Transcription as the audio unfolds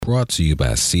brought to you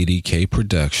by CDK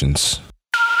Productions.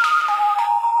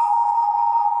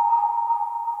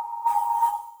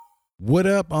 What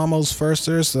up, Almost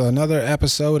Firsters? Another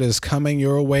episode is coming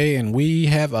your way, and we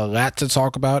have a lot to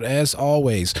talk about as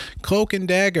always. Cloak and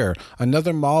Dagger,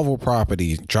 another Marvel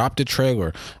property, dropped a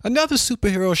trailer. Another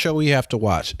superhero show we have to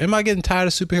watch. Am I getting tired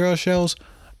of superhero shows?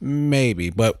 Maybe,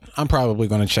 but I'm probably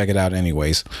going to check it out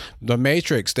anyways. The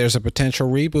Matrix, there's a potential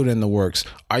reboot in the works.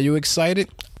 Are you excited?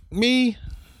 Me?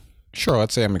 Sure,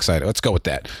 let's say I'm excited. Let's go with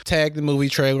that. Tag, the movie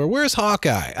trailer. Where's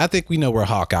Hawkeye? I think we know where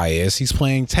Hawkeye is. He's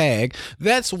playing tag.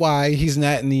 That's why he's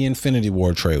not in the Infinity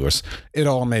War trailers. It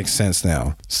all makes sense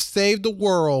now. Save the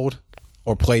world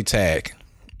or play tag?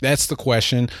 That's the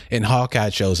question, and Hawkeye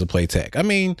chose to play tag. I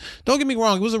mean, don't get me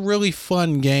wrong. It was a really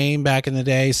fun game back in the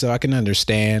day, so I can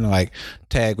understand, like,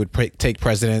 tag would take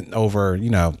precedent over,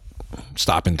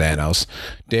 stopping Thanos.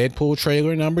 Deadpool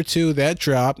trailer number 2 that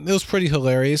dropped. It was pretty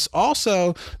hilarious.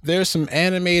 Also, there's some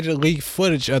animated leaked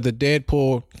footage of the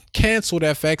Deadpool canceled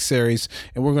FX series,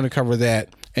 and we're going to cover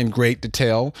that in great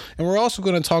detail. And we're also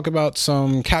going to talk about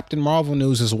some Captain Marvel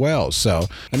news as well. So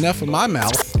enough of my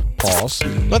mouth. Pause.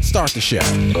 Let's start the show.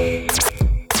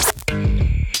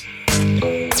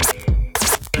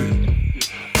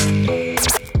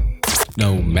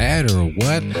 No matter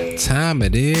what time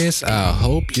it is, I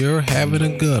hope you're having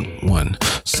a good one.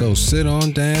 So sit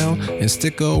on down and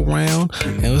stick around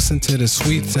and listen to the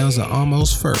sweet sounds of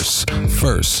Almost First.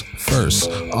 First,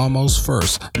 Almost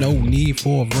First. No need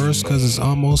for a verse cause it's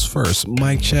Almost First.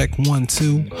 Mic check 1,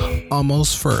 2.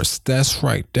 Almost First. That's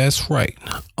right.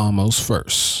 Almost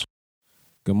First.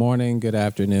 Good morning, good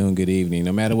afternoon, good evening.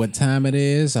 No matter what time it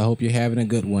is, I hope you're having a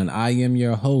good one. I am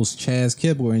your host, Chaz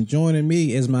Kibler, and joining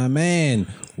me is my man,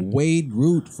 Wade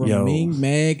Root from Ming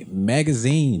Mag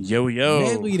Magazine. Yo.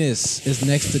 Manliness is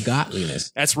next to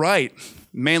godliness. That's right.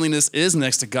 Manliness is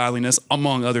next to godliness,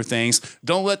 among other things.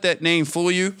 Don't let that name fool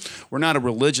you. We're not a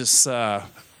religious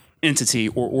entity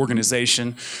or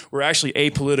organization. We're actually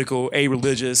apolitical,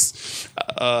 a-religious,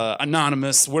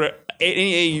 anonymous,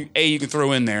 any A you can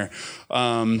throw in there.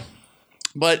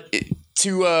 But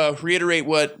to reiterate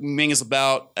what Ming is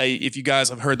about, if you guys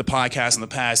have heard the podcast in the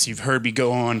past, you've heard me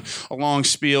go on a long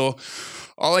spiel.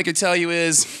 All I can tell you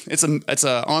is it's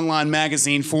a online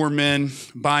magazine for men,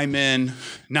 by men,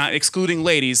 not excluding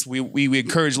ladies. We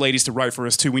encourage ladies to write for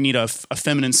us too. We need a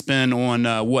feminine spin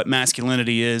on what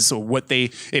masculinity is or what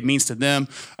it means to them.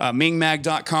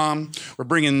 Mingmag.com. We're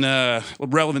bringing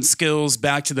relevant skills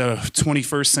back to the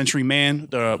 21st century man,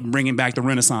 bringing back the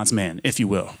Renaissance man, if you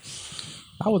will.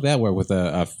 How would that work with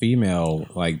a female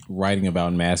writing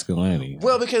about masculinity?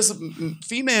 Well, because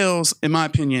females, in my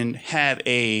opinion,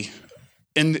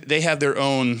 and they have their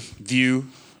own view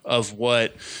of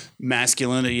what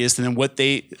masculinity is to them, what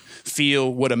they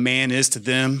feel what a man is to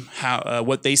them, how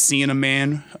what they see in a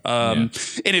man, and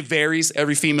it varies.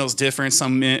 Every female's different.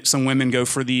 Some women go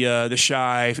for the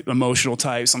shy, emotional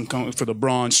type. Some go for the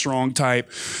brawn, strong type.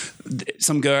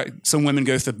 Some women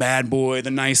go for the bad boy, the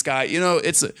nice guy.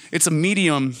 It's a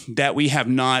medium that we have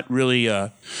not really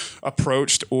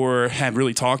approached or have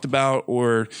really talked about,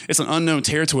 or it's an unknown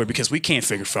territory because we can't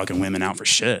figure fucking women out for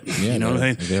shit. Yeah,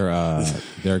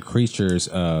 they're creatures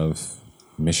of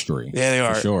mystery. Yeah, they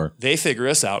are. For sure. They figure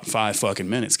us out in 5 fucking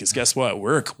minutes because guess what?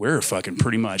 We're fucking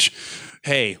pretty much.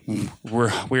 Hey,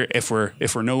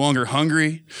 if we're no longer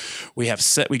hungry, we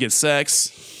get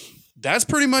sex. That's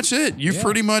pretty much it. You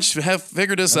pretty much have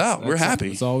figured us out. We're happy.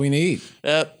 That's all we need.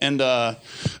 And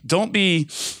don't be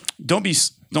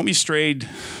strayed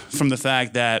from the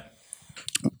fact that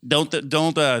don't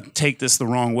take this the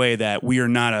wrong way that we are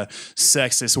not a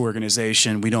sexist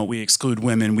organization. We exclude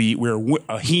women. We're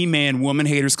a He-Man woman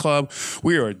haters club.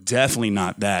 We are definitely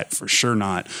not that, for sure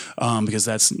not. Because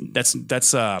that's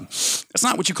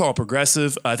not what you call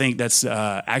progressive. I think that's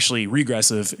actually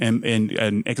regressive and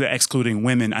excluding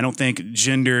women. I don't think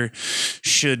gender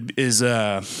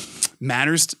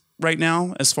matters right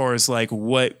now as far as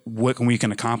what we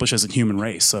can accomplish as a human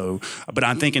race. So, but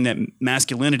I'm thinking that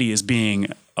masculinity is being,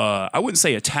 I wouldn't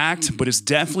say attacked, but it's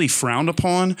definitely frowned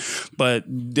upon, but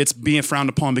it's being frowned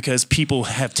upon because people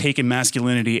have taken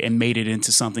masculinity and made it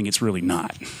into something it's really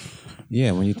not.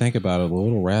 Yeah, when you think about it, The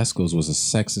Little Rascals was a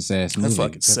sexist ass movie. That's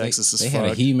fucking sexist as fuck. They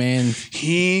had a He-Man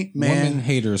Women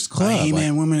Haters Club.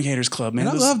 He-Man Women Haters Club, man.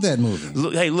 And I love that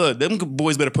movie. Hey, look, them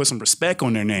boys better put some respect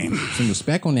on their name. Some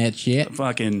respect on that shit.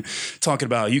 Fucking talking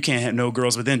about you can't have no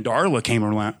girls, but then Darla came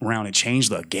around and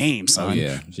changed the game, son. Oh,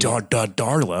 yeah.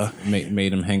 Darla.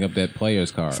 Made him hang up that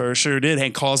player's card. For sure did.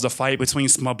 And caused a fight between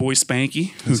my boy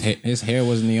Spanky. His hair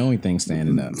wasn't the only thing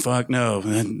standing up. Fuck no.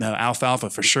 Alfalfa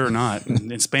for sure not.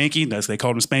 And Spanky, desk. They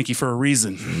called him Spanky for a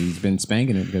reason. He's been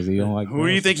spanking it because he don't like. Who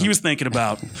do you think he was thinking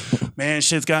about? Man,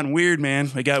 shit's gotten weird, man.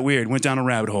 It got weird. Went down a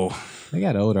rabbit hole. They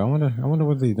got older. I wonder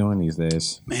what they're doing these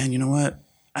days. Man, you know what?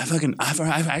 I've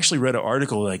actually read an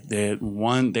article like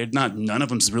none of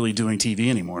them's really doing TV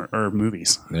anymore or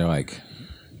movies. They're like,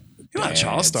 you know,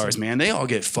 child stars, man. They all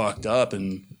get fucked up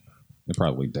and they're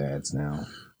probably dads now.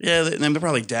 Yeah, they're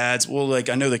probably dads. Well, like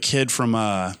I know the kid from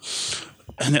and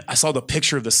I saw the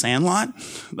picture of the Sandlot.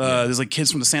 There's like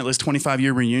kids from the Sandlot,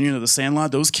 25-year reunion of the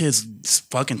Sandlot. Those kids'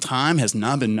 fucking time has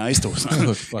not been nice to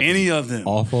any of them.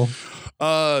 Awful.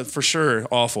 For sure,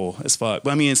 awful as fuck.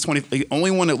 But I mean, it's 20. The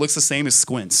only one that looks the same is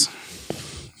Squints.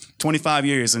 25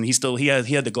 years and he had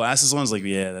the glasses on. I was like,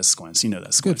 yeah, that's Squints. You know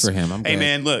that's Squints. Good for him. I'm glad.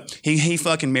 Man, look, he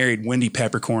fucking married Wendy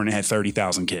Peppercorn and had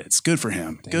 30,000 kids. Good for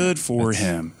him. Damn, good for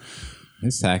him.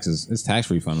 His tax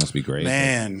refund must be great.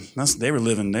 Man, they were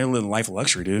living life of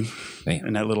luxury, dude. Damn.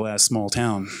 In that little ass small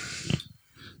town.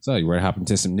 So you ready to hop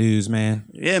into some news, man?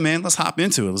 Yeah, man. Let's hop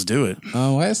into it. Let's do it.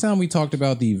 Last time we talked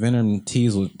about the Venom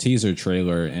teaser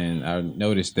trailer, and I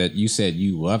noticed that you said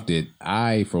you loved it.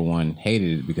 I, for one,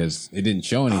 hated it because it didn't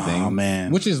show anything. Oh,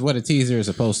 man. Which is what a teaser is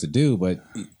supposed to do, but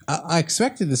I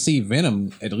expected to see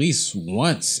Venom at least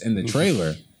once in the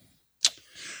trailer.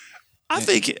 I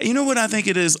think, you know what I think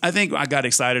it is? I think I got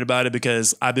excited about it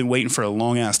because I've been waiting for a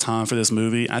long ass time for this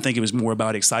movie. I think it was more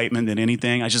about excitement than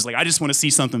anything. I just want to see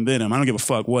something Venom. I don't give a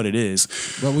fuck what it is.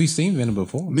 Well, we've seen Venom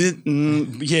before.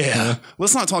 Yeah.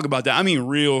 Let's not talk about that. I mean,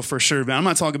 real for sure. But I'm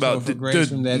not talking about Topher Grace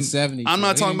from that 70s. I'm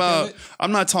not talking about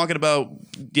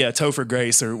Topher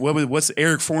Grace or what's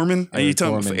Eric Foreman? Are you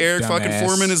talking about Eric fucking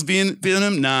Foreman is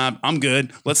Venom? Nah, I'm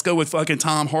good. Let's go with fucking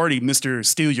Tom Hardy, Mr.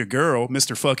 Steal Your Girl,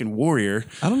 Mr. fucking Warrior.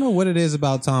 I don't know what it is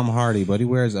about Tom Hardy, but he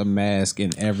wears a mask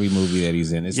in every movie that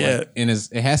he's in. It's like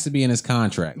it has to be in his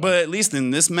contract. But at least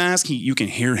in this mask, you can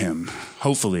hear him.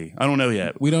 Hopefully, I don't know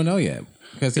yet. We don't know yet.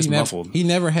 Because he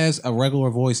never has a regular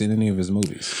voice in any of his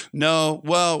movies. No,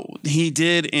 well, he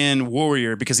did in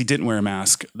Warrior because he didn't wear a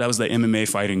mask. That was the MMA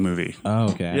fighting movie.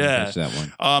 Oh, okay. I didn't catch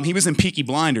that one. He was in Peaky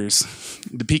Blinders.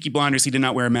 The Peaky Blinders, he did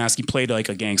not wear a mask. He played like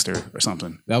a gangster or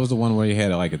something. That was the one where he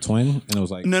had like a twin, and it was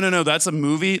like no. That's a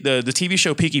movie. The TV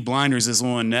show Peaky Blinders is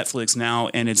on Netflix now,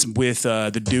 and it's with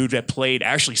the dude that played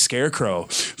actually Scarecrow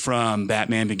from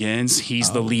Batman Begins.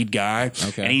 He's the lead guy.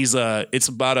 Okay, and he's it's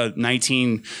about a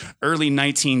 1910,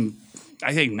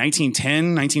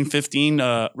 1910, 1915,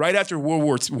 right after World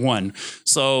War I.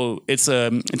 So it's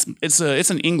an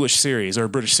English series or a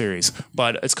British series,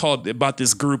 but it's called about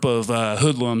this group of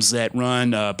hoodlums that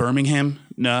run Birmingham,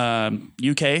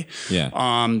 UK.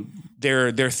 Yeah.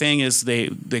 Their thing is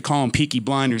they call them Peaky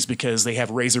Blinders because they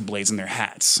have razor blades in their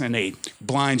hats and they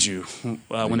blind you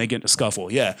when they get in a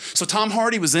scuffle. Yeah. So Tom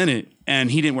Hardy was in it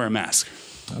and he didn't wear a mask.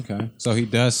 Okay. So he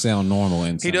does sound normal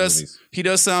in some movies. He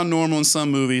does sound normal in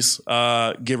some movies,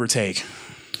 give or take.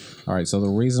 All right. So the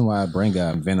reason why I bring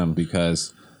up Venom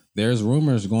because there's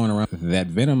rumors going around that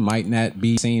Venom might not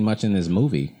be seen much in this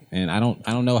movie. And I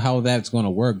don't know how that's going to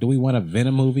work. Do we want a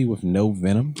Venom movie with no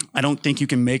Venom? I don't think you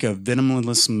can make a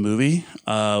Venomless movie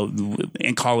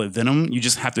and call it Venom. You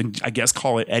just have to, I guess,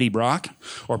 call it Eddie Brock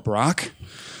or Brock.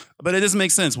 But it doesn't make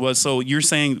sense. So what you're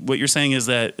saying is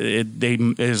that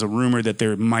there's a rumor that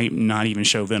there might not even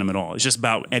show Venom at all. It's just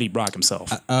about Eddie Brock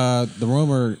himself. The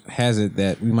rumor has it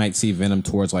that we might see Venom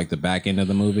towards like the back end of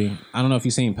the movie. I don't know if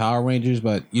you've seen Power Rangers,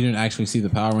 but you didn't actually see the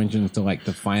Power Rangers until like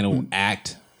the final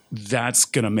act. That's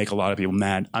gonna make a lot of people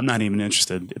mad. I'm not even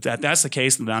interested. If that's the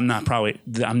case, then I'm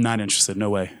not interested. No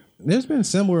way. There's been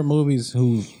similar movies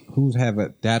who have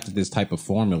adapted this type of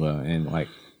formula, and like.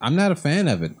 I'm not a fan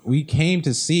of it. We came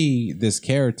to see this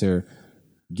character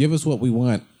give us what we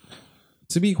want.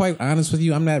 To be quite honest with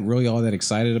you, I'm not really all that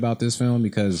excited about this film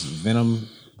because Venom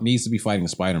needs to be fighting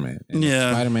Spider-Man. Yeah.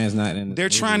 Spider-Man's not in this They're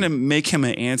movie. trying to make him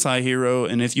an anti-hero,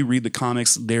 and if you read the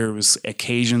comics, there was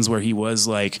occasions where he was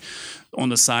like on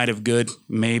the side of good,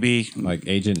 maybe. Like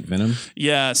Agent Venom?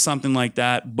 Yeah, something like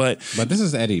that. But this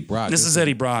is Eddie Brock. This is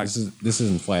Eddie Brock. This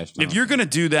isn't Flash. If you're gonna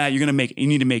do that, you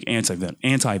need to make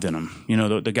anti-Venom. You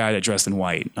know, the guy that dressed in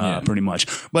white, pretty much.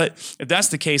 But if that's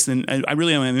the case, then I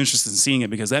really am interested in seeing it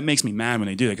because that makes me mad when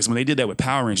they do that. Because when they did that with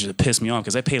Power Rangers, it pissed me off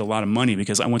because I paid a lot of money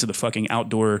because I went to the fucking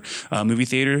outdoor movie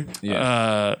theater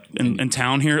in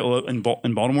town here in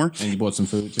Baltimore. And you bought some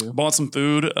food too? Bought some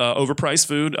food, overpriced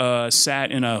food.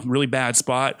 Sat in a really bad bad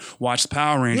spot, watch the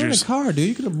Power You're in a Rangers. car, dude.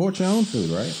 You could have bought your own food,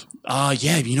 right?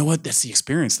 Yeah, you know what? That's the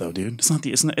experience, though, dude.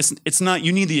 It's not.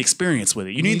 You need the experience with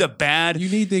it. You need the bad. You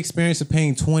need the experience of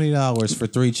paying $20 for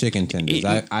 3 chicken tenders.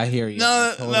 I hear you.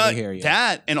 I totally hear you.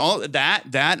 That and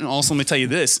also let me tell you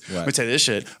this. Let me tell you this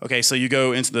shit. Okay, so you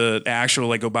go into the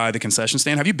actual go by the concession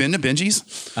stand. Have you been to Benji's?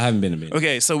 I haven't been to Benji's.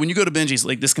 Okay, so when you go to Benji's,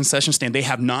 this concession stand, they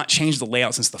have not changed the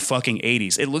layout since the fucking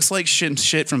 80s. It looks like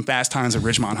shit from Fast Times at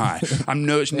Ridgemont High. I'm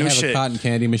no They have shit. a cotton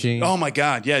candy machine. Oh my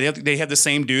god, yeah, they have the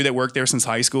same dude that worked there since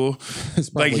high school. It's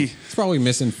probably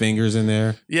missing fingers in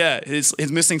there. Yeah, his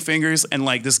missing fingers, and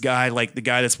this guy, the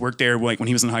guy that's worked there, when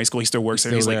he was in high school, he still works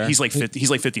there. He's like 50, he's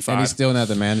like 55. And he's still not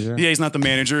the manager. Yeah, he's not the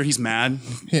manager. He's mad.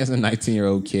 He has a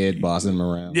 19-year-old kid bossing him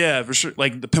around. Yeah, for sure.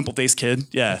 Like the pimple faced kid.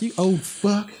 Yeah. You old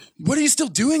fuck. What are you still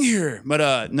doing here?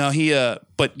 But no,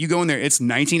 but you go in there. It's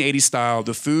 1980s style.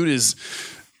 The food is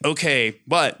okay,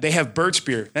 but they have Birch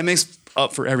beer. That makes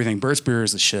up for everything. Birch beer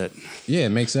is the shit. Yeah, it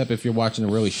makes up if you're watching a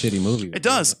really shitty movie. It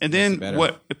does. And then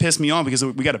what pissed me off, because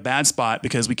we got a bad spot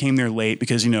because we came there late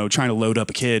because, trying to load up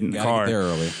a kid in the car. Get there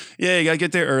early. Yeah, you got to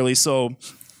get there early. So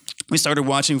we started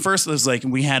watching. First, it was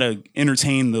we had to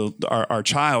entertain our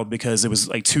child because it was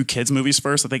 2 kids movies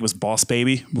first. I think it was Boss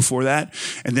Baby before that.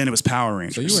 And then it was Power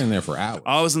Rangers. So you were in there for hours.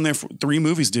 I was in there for 3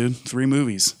 movies, dude. 3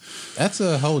 movies. That's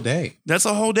a whole day. That's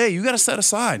a whole day. You got to set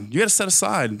aside. Your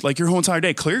whole entire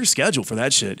day. Clear your schedule for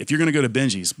that shit if you're going to go to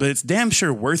Benji's. But it's damn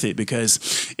sure worth it because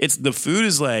the food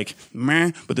is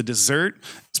meh, but the dessert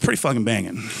is pretty fucking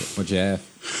banging. What'd you have?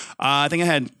 I think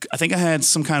I had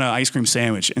some kind of ice cream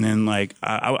sandwich, and then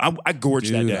I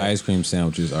gorged that day. Ice cream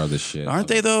sandwiches are the shit. Aren't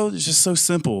they though? It's just so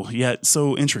simple yet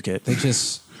so intricate. They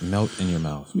just melt in your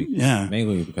mouth. Yeah,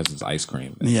 mainly because it's ice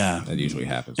cream. Yeah, that usually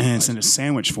happens. And it's in a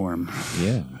sandwich form.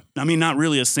 Yeah. I mean, not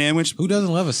really a sandwich. Who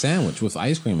doesn't love a sandwich with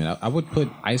ice cream in it? I would put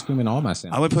ice cream in all my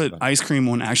sandwiches. I would put ice cream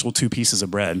on actual 2 pieces of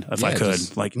bread if I could.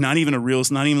 Not even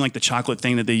not even the chocolate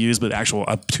thing that they use, but actual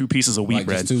 2 pieces of wheat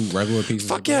bread. Just 2 regular pieces.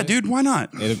 Fuck yeah, dude! Why not?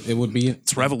 It would be.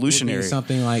 It's revolutionary. Would be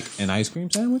something like an ice cream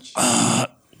sandwich.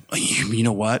 You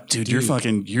know what, dude? You're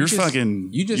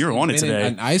on it today.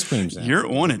 An ice cream sandwich. You're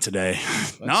on it today.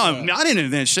 No, I didn't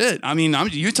invent shit. I mean,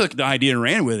 you took the idea and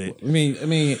ran with it. I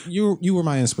mean, you were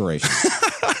my inspiration.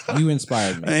 You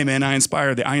inspired me. Hey man, I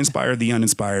inspired the uninspired.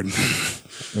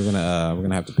 We're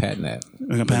gonna have to patent that.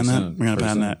 We're gonna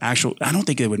patent that. Actual, I don't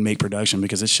think it would make production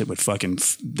because this shit would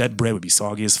that bread would be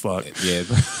soggy as fuck. Yeah.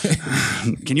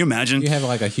 Can you imagine? You have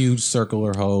a huge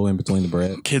circular hole in between the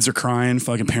bread. Kids are crying.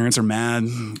 Fucking parents are mad.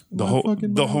 The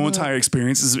whole entire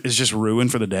experience is just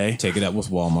ruined for the day. Take it up with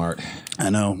Walmart. I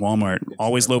know, Walmart.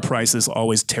 Always low prices.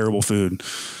 Always terrible food.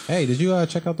 Hey, did you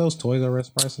check out those Toys R Us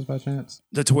prices by chance?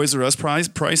 The Toys R Us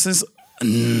prices. What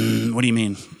do you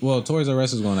mean? Well, Toys R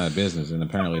Us is going out of business, and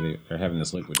apparently they're having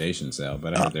this liquidation sale.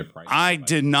 But I heard their prices. I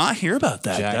did not hear about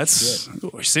that. That's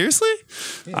seriously.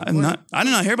 Yeah, I did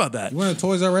not hear about that. You weren't a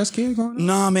Toys R Us kid growing up?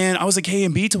 Nah, man, I was a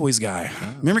K&B Toys guy.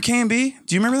 Remember K&B?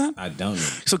 Do you remember that? I don't know.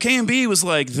 So K&B was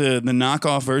the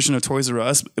knockoff version of Toys R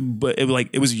Us, but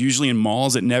it was usually in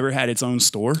malls. It never had its own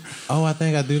store. Oh, I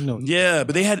think I do know. Yeah,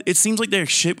 but it seems like their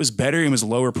shit was better and was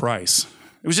lower price.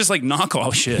 It was just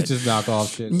knockoff shit. Just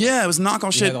knockoff shit. Yeah, it was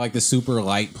knockoff shit. Had the super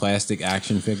light plastic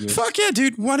action figures. Fuck yeah,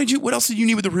 dude. What else did you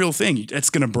need with the real thing?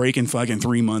 It's gonna break in fucking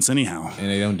 3 months anyhow.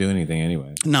 And they don't do anything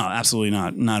anyway. No, absolutely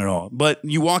not. Not at all. But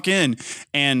you walk in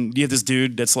and you have this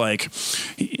dude that's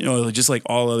just like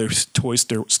all other toy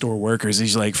store workers.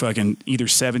 He's fucking either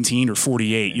 17 or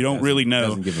 48. You don't really know.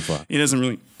 Doesn't give a fuck. He doesn't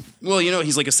really. Well,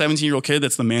 he's like a 17-year-old kid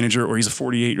that's the manager, or he's a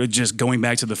 48, just going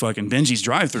back to the fucking Benji's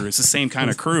drive-thru. It's the same kind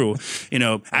of crew.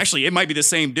 Actually, it might be the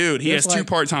same dude. He has 2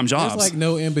 part-time jobs. There's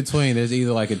no in between. There's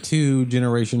either a 2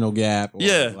 generational gap. Or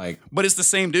but it's the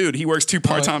same dude. He works 2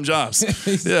 part-time jobs.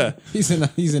 Yeah, he's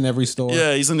in every store.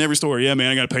 Yeah, he's in every store. Yeah,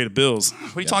 man, I got to pay the bills.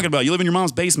 What are you talking about? You live in your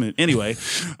mom's basement. Anyway,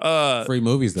 free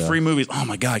movies though. Free movies. Oh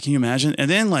my god, can you imagine? And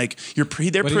then they're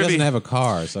privy. But he doesn't have a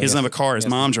car. So he doesn't have a car. His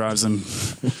mom drives him.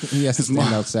 He has to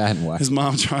stand outside. His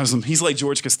mom drives him. He's like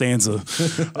George Costanza.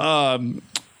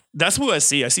 That's what I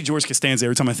see. I see George Costanza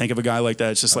every time I think of a guy like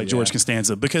that. It's just George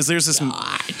Costanza, because there's this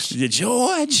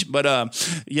George. But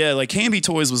K&B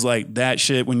Toys was that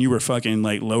shit when you were fucking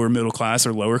lower middle class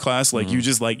or lower class. You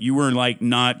just you were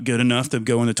not good enough to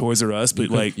go into Toys R Us,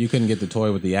 but you couldn't get the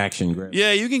toy with the action grip.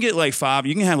 Yeah, you can get $5.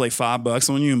 You can have $5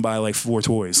 on you and buy 4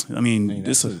 toys. I mean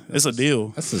it's a deal.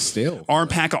 That's a steal.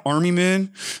 Pack of Army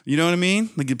Men. You know what I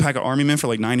mean? A pack of Army Men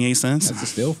for 98 cents. That's a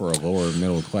steal for a lower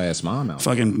middle class mom out.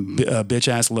 Fucking bitch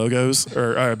ass low logos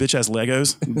or bitch ass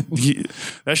Legos.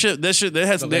 that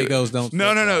has The Legos don't No,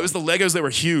 fit no, no. well. It was the Legos that were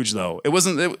huge though. It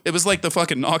wasn't. It was like the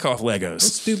fucking knockoff Legos.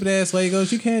 Stupid ass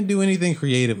Legos. You can't do anything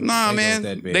creative. With Nah, Legos man,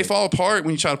 that big. they fall apart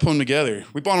when you try to put them together.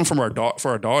 We bought them from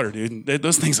for our daughter, dude.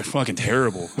 Those things are fucking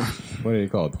terrible. What are they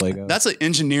called? Legos. That's an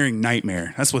engineering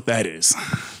nightmare. That's what that is.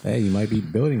 Hey, you might be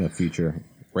building a future,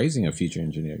 raising a future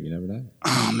engineer. You never know.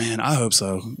 Oh man, I hope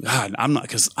so. God, I'm not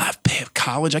because I've paid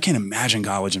college. I can't imagine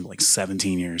college in like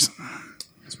 17 years.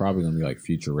 It's probably gonna be like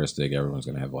futuristic. Everyone's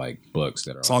gonna have like books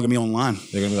that are. It's all gonna be online.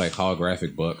 They're gonna be like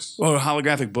holographic books. Oh,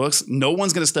 holographic books. No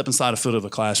one's gonna step inside a foot of the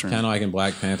classroom. Kind of like in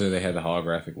Black Panther, they had the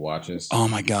holographic watches. Oh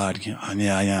my god. Yeah, I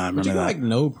remember But you that. got like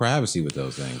no privacy with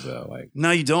those things though. Like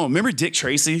No, you don't. Remember Dick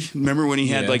Tracy? Remember when he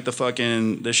had Yeah. like the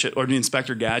fucking the shit or the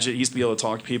Inspector Gadget? He used to be able to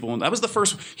talk to people, and that was the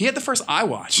first. He had the first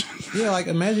iWatch. yeah, like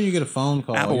imagine you get a phone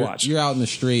call. Apple you're, Watch. You're out in the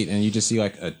street and you just see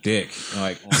like a dick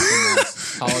like on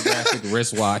someone's holographic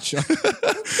wristwatch.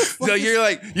 So you're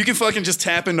like, you can fucking just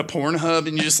tap into Pornhub,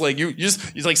 and you just like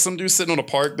he's like some dude sitting on a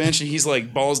park bench, and he's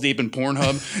like balls deep in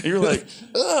Pornhub, and you're like,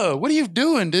 oh, what are you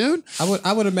doing, dude?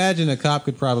 I would imagine a cop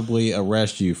could probably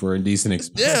arrest you for indecent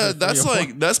exposure. Yeah, for that's your like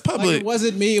phone. that's Like, public. it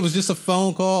wasn't me. It was just a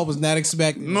phone call. I was not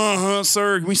expecting.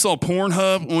 Sir. We saw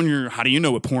Pornhub on your. How do you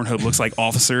know what Pornhub looks like,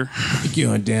 officer?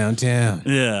 Going downtown.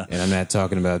 Yeah. And I'm not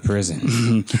talking about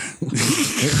prison.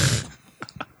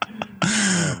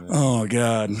 Oh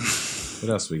God. What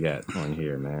else we got on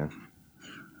here, man?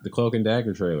 The Cloak and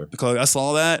Dagger trailer. I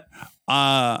saw that.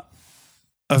 I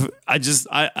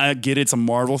get it's a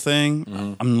Marvel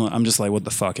thing. I'm just like, what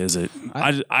the fuck is it?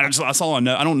 That's all I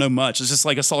know. I don't know much. It's just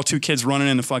like I saw two kids running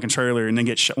in the fucking trailer and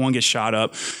then one gets shot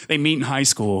up. They meet in high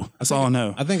school. That's all I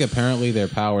know. I think apparently their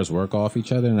powers work off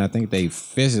each other, and I think they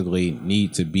physically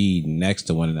need to be next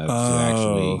to one another to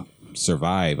actually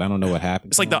survive. I don't know what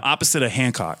happens. It's like the opposite of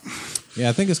Hancock. Yeah,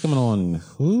 I think it's coming on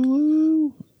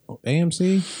Hulu, AMC.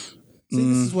 See,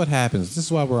 this is what happens. This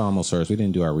is why we're almost first. We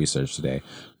didn't do our research today.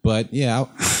 But yeah,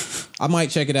 I might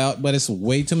check it out. But it's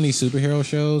way too many superhero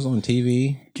shows on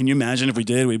TV. Can you imagine if we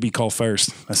did? We'd be called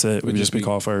first. That's it. We'd just be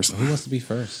called first. Who wants to be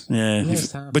first? Yeah. Who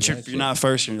has time But for you're that you're shit? not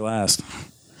first. You're last.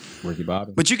 Ricky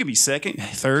Bobby. But you could be second,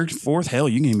 third, fourth. Hell,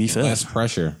 you can be fifth. Less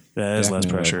pressure. Yeah, it's less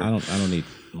Definitely pressure. I don't need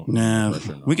Nah,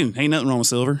 pressure. No. we can. Ain't nothing wrong with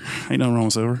silver. Ain't nothing wrong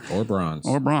with silver Or bronze.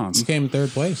 or bronze. You came in third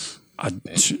place.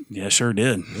 Yeah, sure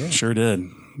did. Sure did.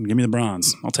 Give me the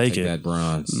bronze. I'll take it. That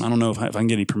bronze. I don't know if I can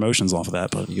get any promotions off of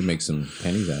that, but You can make some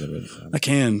pennies out of it. I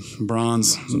can.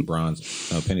 Bronze. Some bronze.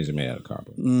 No, pennies are made out of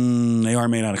copper. They are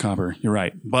made out of copper. You're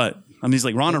right. But I mean, he's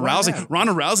like Ronda Rousey. not?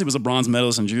 Ronda Rousey was a bronze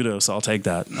medalist in judo, so I'll take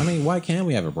that. I mean, why can't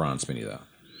we have a bronze penny though?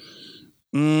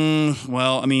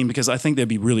 Well, I mean, because I think that'd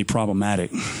be really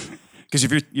problematic. Because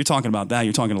if you're talking about that,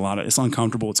 you're talking a lot of. It's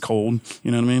uncomfortable. It's cold.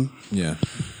 You know what I mean? Yeah.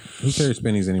 Who carries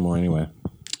pennies anymore anyway?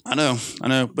 I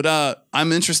know, but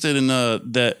I'm interested in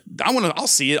that. I'll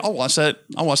see it. I'll watch that.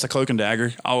 I'll watch the Cloak and Dagger.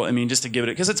 Just to give it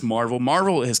because it's Marvel.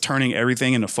 Marvel is turning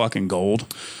everything into fucking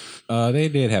gold. They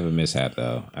did have a mishap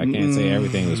though. I can't say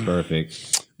everything was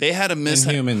perfect. They had a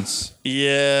mishap. Inhumans.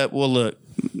 Yeah. Well, look,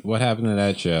 What happened to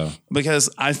that show? because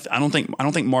I don't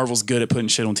think Marvel's good at putting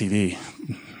shit on TV.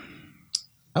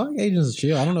 I like Agents of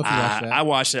S.H.I.E.L.D. I don't know if you watched that. I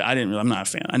watched it. I'm not a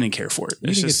fan. I didn't care for it.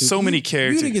 You It's didn't just get so through- many You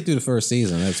characters. didn't get through the first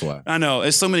season. That's why. I know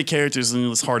it's so many characters and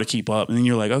it's hard to keep up. And then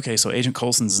you're like, okay, so Agent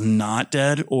Coulson's not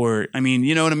dead, or I mean,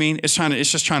 you know what I mean? It's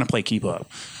just trying to play keep up.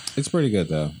 It's pretty good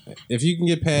though. If you can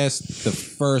get past the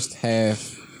first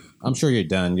half, I'm sure you're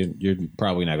done. You're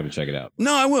probably not going to check it out.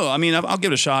 No, I will. I mean, I'll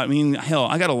give it a shot. I mean, hell,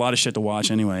 I got a lot of shit to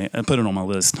watch anyway. I put it on my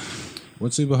list.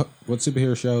 What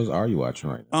superhero shows are you watching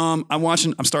right now?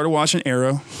 I'm started watching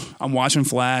Arrow. I'm watching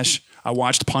Flash. I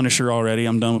watched Punisher already.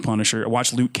 I'm done with Punisher. I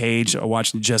watched Luke Cage. I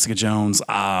watched Jessica Jones.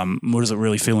 What is it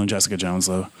really feeling Jessica Jones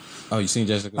though? Oh, you seen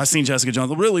Jessica? I seen Jessica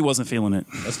Jones. I really wasn't feeling it.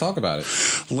 Let's talk about it.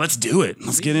 Let's do it.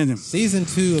 Let's get into it. Season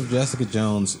 2 of Jessica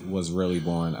Jones was really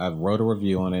boring. I wrote a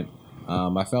review on it.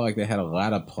 I felt like they had a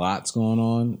lot of plots going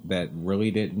on that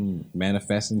really didn't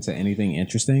manifest into anything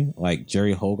interesting. Like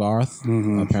Jerry Hogarth,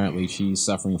 apparently she's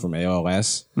suffering from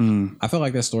ALS. I felt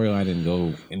like that storyline didn't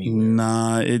go anywhere.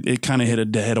 Nah, it kind of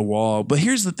hit a wall. But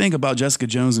here's the thing about Jessica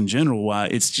Jones in general, why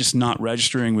it's just not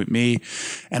registering with me.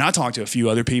 And I talked to a few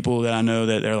other people that I know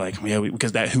that they're like, yeah,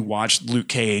 because who watched Luke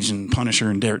Cage and Punisher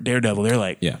and Daredevil, they're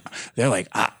like, Yeah.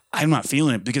 I'm not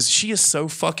feeling it because she is so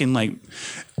fucking like.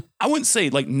 I wouldn't say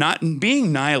like not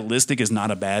being nihilistic is not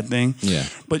a bad thing. Yeah.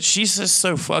 But she's just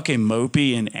so fucking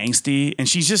mopey and angsty, and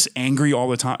she's just angry all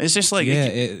the time. It's just like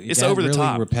it's got over the really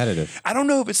top, repetitive. I don't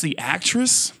know if it's the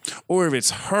actress or if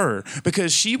it's her,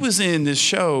 because she was in this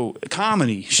show,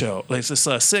 comedy show, like this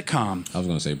sitcom. I was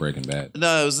gonna say Breaking Bad.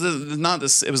 No, it was not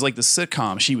this. It was like the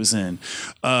sitcom she was in.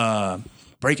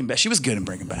 Breaking Bad. She was good in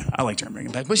Breaking Bad. I liked her in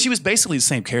Breaking Bad, but she was basically the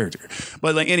same character.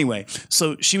 But like anyway,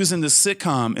 so she was in this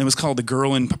sitcom. And it was called The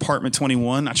Girl in Apartment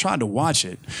 21. I tried to watch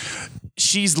it.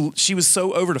 She was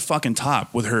so over the fucking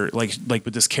top with her like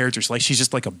with this character. She's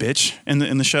just like a bitch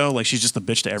in the show. Like she's just a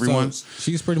bitch to everyone. So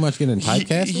she's pretty much getting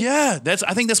typecast. Yeah,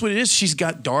 I think that's what it is. She's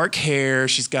got dark hair.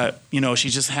 She's got she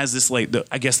just has this like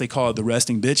I guess they call it the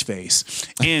resting bitch face.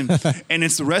 And and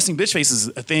it's the resting bitch face is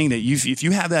a thing that if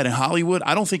you have that in Hollywood,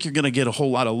 I don't think you're gonna get a whole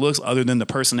lot of looks other than the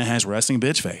person that has resting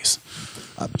bitch face.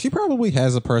 She probably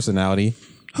has a personality.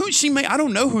 Who she may, I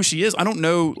don't know who she is. I don't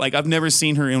know. Like I've never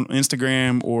seen her on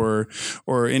Instagram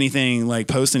or anything like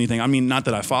post anything. I mean, not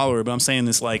that I follow her, but I'm saying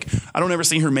this like I don't ever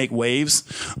see her make waves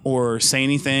or say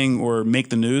anything or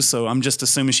make the news. So I'm just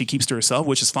assuming she keeps to herself,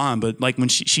 which is fine. But like when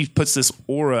she puts this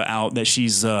aura out that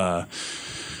she's just,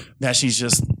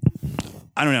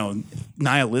 I don't know,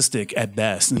 nihilistic at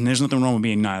best. And there's nothing wrong with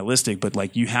being nihilistic, but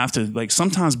like you have to like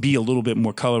sometimes be a little bit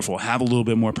more colorful, have a little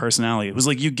bit more personality. It was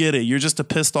like, you get it. You're just a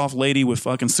pissed off lady with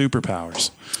fucking superpowers.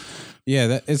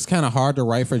 Yeah, it's kind of hard to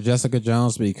write for Jessica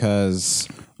Jones because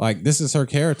like this is her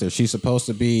character. She's supposed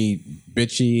to be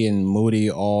bitchy and moody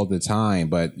all the time,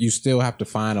 but you still have to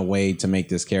find a way to make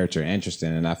this character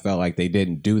interesting. And I felt like they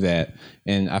didn't do that.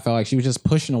 And I felt like she was just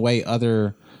pushing away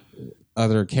other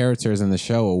characters in the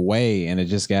show away, and it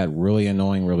just got really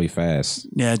annoying really fast.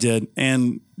 Yeah, it did.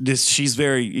 And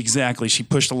she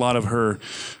pushed a lot of her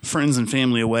friends and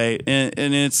family away, and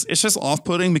it's just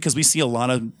off-putting because we see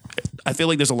I feel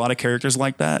like there's a lot of characters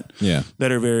like that. Yeah.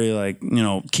 That are very like,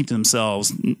 keep to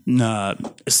themselves.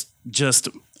 It's just,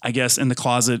 I guess, in the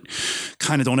closet,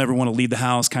 kind of don't ever want to leave the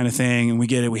house kind of thing. And we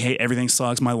get it. We hate everything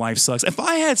sucks. My life sucks. If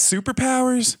I had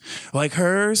superpowers like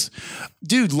hers,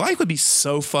 dude, life would be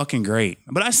so fucking great.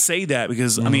 But I say that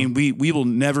because, I mean, we will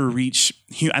never reach,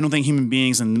 I don't think human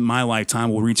beings in my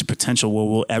lifetime will reach a potential where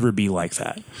we'll ever be like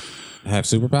that. Have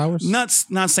superpowers? Not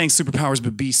saying superpowers,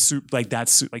 but be like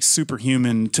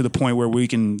superhuman to the point where we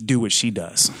can do what she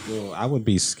does. Well, I would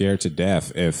be scared to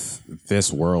death if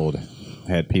this world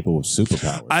had people with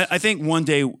superpowers. I think one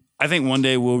day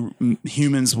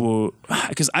humans will,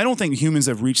 because I don't think humans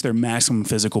have reached their maximum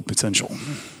physical potential.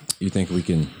 You think we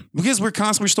can? Because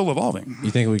we're still evolving. You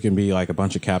think we can be like a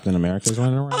bunch of Captain Americas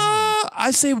running around?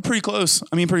 I'd say we're pretty close.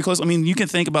 I mean, you can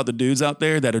think about the dudes out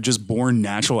there that are just born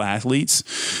natural athletes.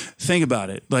 Think about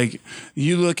it. Like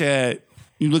you look at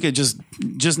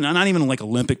just not even like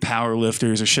Olympic power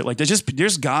lifters or shit like that.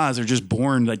 There's guys that are just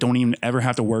born that don't even ever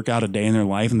have to work out a day in their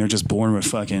life, and they're just born with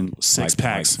fucking six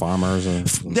packs. Like farmers or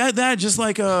that just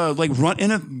like guys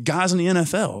in the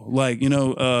NFL, like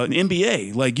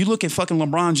NBA. Like you look at fucking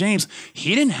LeBron James,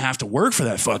 he didn't have to work for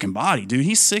that fucking body, dude.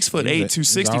 He's 6'8",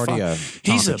 265.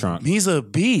 He's a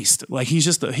beast. Like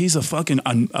he's a fucking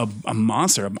a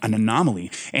monster, an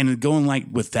anomaly. And going like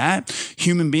with that,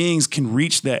 human beings can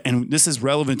reach that, and this is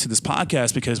relevant to this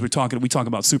podcast because we talk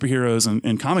about superheroes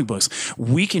and comic books.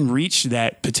 We can reach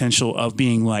that potential of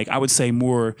being like, I would say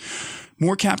more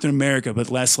Captain America, but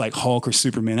less like Hulk or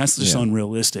Superman. That's just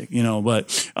unrealistic,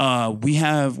 but I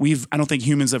don't think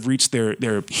humans have reached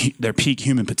their peak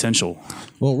human potential.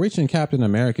 Well, reaching Captain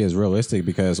America is realistic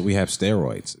because we have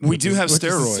steroids. We do have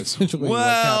steroids. Well, what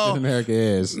Captain America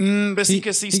is. But he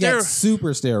got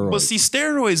super steroids. Well, see,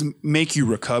 steroids make you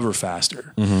recover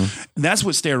faster. Mm-hmm. That's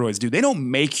what steroids do. They don't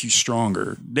make you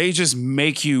stronger. They just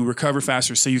make you recover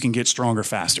faster so you can get stronger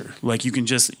faster. Like you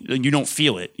don't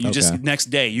feel it. Just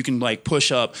next day you can like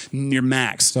push up your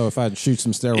max. So if I shoot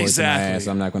some steroids in my ass,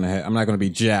 I'm not gonna be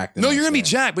jacked. No, you're gonna be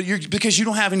jacked, but because you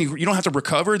don't have to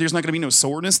recover. There's not gonna be no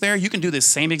soreness there. You can do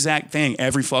this same exact thing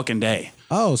every fucking day.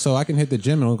 Oh, so I can hit the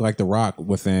gym and look like The Rock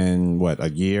within a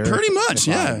year? Pretty much,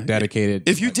 yeah. Dedicated.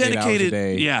 If you dedicated,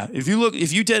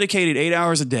 if you dedicated 8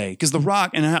 hours a day, because The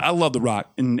Rock, and I love The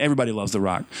Rock, and everybody loves The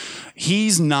Rock.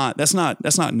 That's not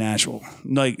natural.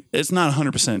 Like it's not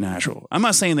 100% natural. I'm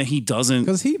not saying that he doesn't,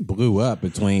 because he blew up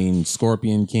between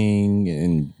Scorpion King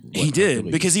and. He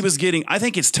did because he was getting. I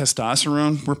think it's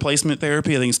testosterone replacement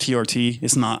therapy. I think it's TRT.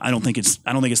 It's not. I don't think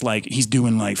it's like he's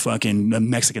doing like fucking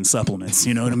Mexican supplements.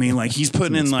 You know what I mean? Like he's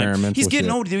putting in like he's getting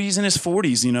shit. old, dude. He's in his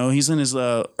 40s. You know, he's in his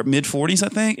mid 40s, I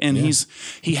think, and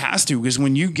he has to because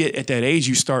when you get at that age,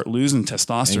 you start losing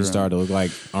testosterone. And you start to look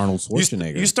like Arnold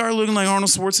Schwarzenegger. You start looking like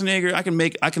Arnold Schwarzenegger.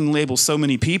 I can label so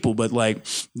many people, but like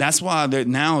that's why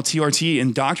now TRT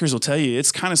and doctors will tell you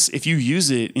it's kind of if you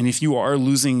use it and if you are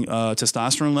losing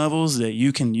testosterone levels that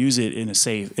you can use it in a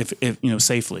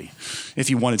safely if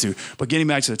you wanted to. But getting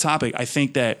back to the topic, I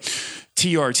think that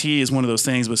TRT is one of those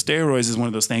things, but steroids is one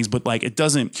of those things. But like it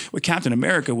doesn't. What Captain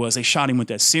America was, they shot him with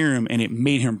that serum, and it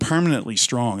made him permanently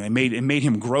strong. It made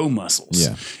him grow muscles.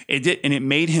 Yeah, it did, and it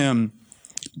made him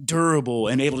durable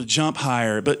and able to jump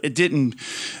higher, but it didn't.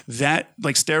 That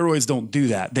like steroids don't do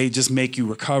that. They just make you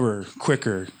recover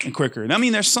quicker and quicker. And I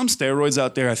mean, there's some steroids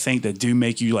out there I think that do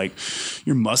make you like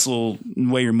your muscle, the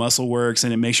way your muscle works,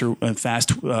 and it makes your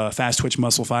fast twitch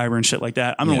muscle fiber and shit like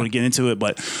that. I don't want to get into it,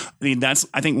 but I mean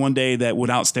I think one day that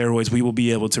without steroids we will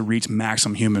be able to reach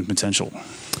maximum human potential.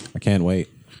 I can't wait.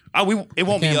 It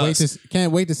won't be us.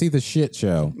 Can't wait to see the shit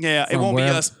show. Yeah, it won't be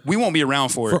us. We won't be around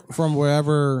for it. From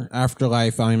wherever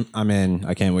afterlife I'm in.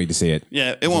 I can't wait to see it.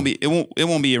 Yeah, it won't be. It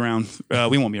won't be around.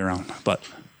 We won't be around. But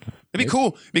it'd be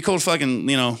cool. It'd be cool to fucking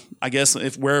I guess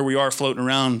if where we are floating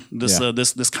around this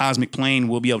this cosmic plane,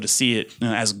 we'll be able to see it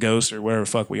as a ghost or wherever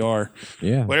the fuck we are.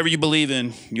 Yeah. Whatever you believe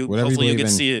in, hopefully you'll get to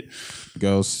see it.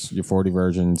 Ghosts, your 40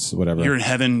 virgins, whatever. You're in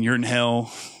heaven, you're in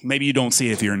hell. Maybe you don't see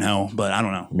it if you're in hell, but I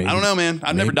don't know. I don't know, man.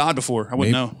 I've never died before. I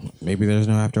wouldn't know. Maybe there's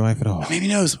no afterlife at all. Maybe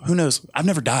knows. Who knows? I've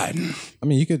never died. I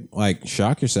mean, you could like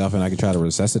shock yourself and I could try to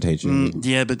resuscitate you.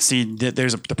 Yeah, but see,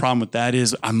 the problem with that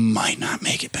is I might not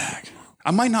make it back.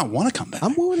 I might not want to come back.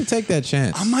 I'm willing to take that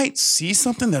chance. I might see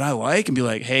something that I like and be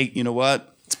like, hey, you know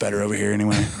what? It's better over here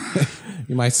anyway.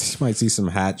 You might see some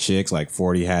hot chicks, like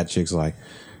 40 hot chicks, like,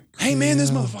 hey, man, those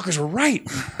motherfuckers are right.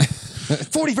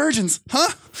 40 virgins,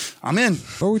 huh? I'm in.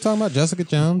 What were we talking about? Jessica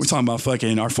Jones? We're talking about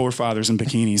fucking our forefathers in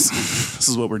bikinis. This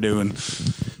is what we're doing.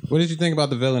 What did you think about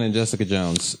the villain in Jessica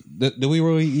Jones? Do we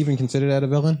really even consider that a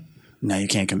villain? No, you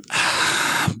can't.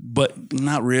 But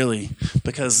not really,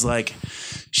 because like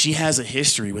she has a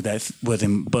history with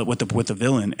him, but with the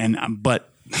villain, and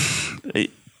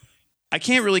I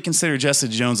can't really consider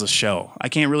Jessica Jones a show. I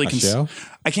can't really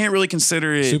I can't really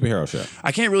consider it superhero show.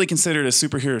 I can't really consider it a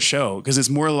superhero show because it's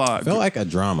more like I feel like a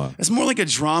drama. It's more like a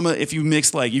drama if you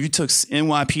mixed like if you took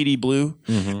NYPD Blue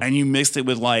and you mixed it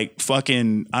with like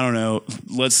fucking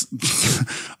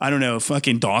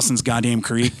fucking Dawson's Goddamn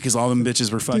Creek because all them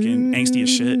bitches were fucking angsty as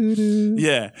shit.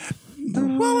 Yeah.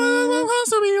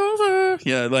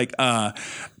 Yeah, like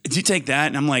you take that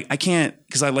and I'm like I can't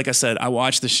because like I said I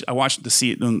watched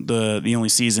the only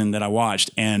season that I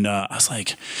watched and I was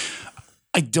like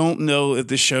I don't know if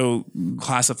the show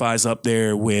classifies up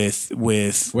there with.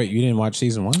 Wait, you didn't watch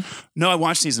season 1? No, I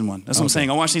watched season 1. That's what I'm saying.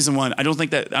 I watched season 1. I don't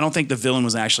think the villain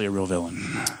was actually a real villain.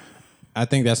 I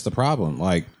think that's the problem.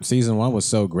 Like season 1 was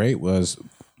so great was.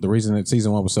 The reason that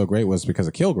season 1 was so great was because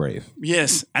of Kilgrave.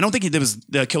 Yes. I don't think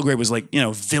Kilgrave was like,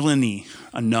 villainy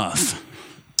enough.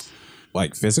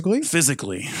 Like physically?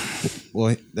 Physically.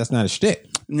 Well, that's not a shtick.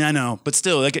 No, but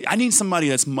still, like I need somebody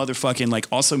that's motherfucking like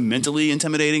also mentally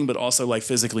intimidating, but also like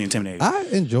physically intimidating. I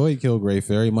enjoyed Kilgrave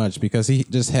very much because he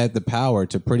just had the power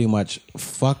to pretty much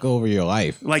fuck over your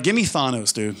life. Like, give me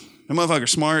Thanos, dude. The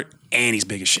motherfucker's smart and he's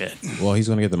big as shit. Well, he's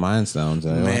going to get the Mind Stones.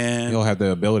 Man. He'll have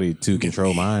the ability to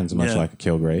control minds, much like a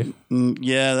Kilgrave.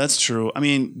 Yeah, that's true. I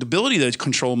mean, the ability to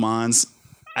control minds.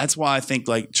 That's why I think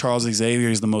like Charles Xavier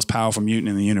is the most powerful mutant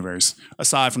in the universe,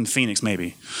 aside from the Phoenix,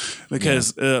 maybe,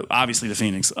 because obviously the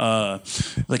Phoenix,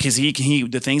 like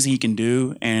the things he can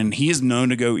do, and he is known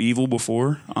to go evil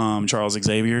before. Charles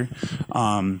Xavier,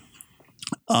 when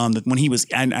he was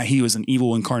an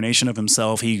evil incarnation of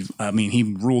himself. He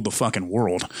ruled the fucking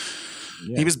world.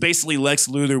 Yeah. He was basically Lex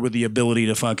Luthor with the ability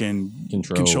to fucking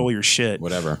control your shit,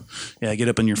 whatever. Yeah, get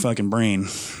up in your fucking brain,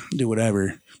 do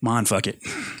whatever, mind fuck it.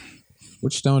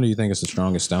 Which stone do you think is the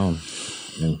strongest stone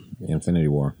in Infinity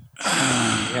War? We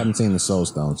haven't seen the Soul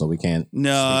Stone, so we can't.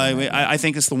 No, I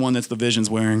think it's the one that's the Vision's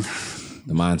wearing.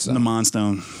 The Mind Stone. The Mind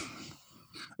Stone.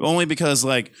 Only because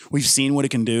like we've seen what it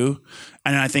can do,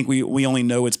 and I think we only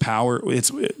know its power. We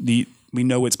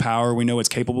know its power. We know it's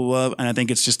capable of, and I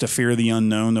think it's just a fear of the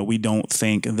unknown that we don't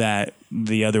think that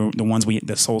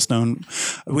the Soul Stone,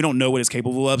 we don't know what it's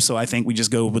capable of. So I think we just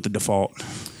go with the default.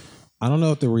 I don't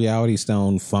know if the Reality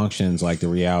Stone functions like the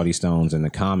Reality Stones in the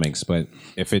comics, but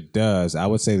if it does, I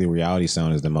would say the Reality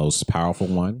Stone is the most powerful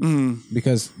one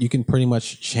because you can pretty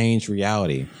much change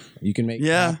reality. You can make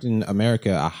Captain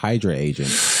America a Hydra agent.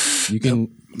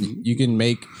 You can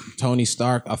make Tony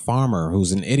Stark a farmer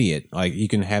who's an idiot. Like you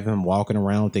can have him walking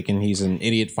around thinking he's an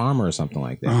idiot farmer or something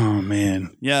like that. Oh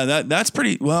man, yeah, that's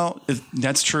pretty well.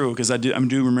 That's true because I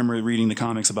do remember reading the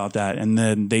comics about that, and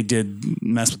then they did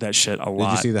mess with that shit a lot.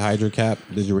 Did you see the Hydra cap?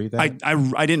 Did you read that?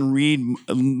 I didn't read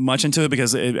much into it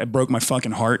because it broke my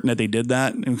fucking heart that they did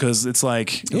that because it's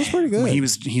like it was pretty good. When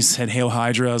he said Hail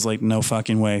Hydra, I was like, no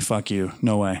fucking way, fuck you,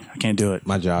 no way, I can't do it.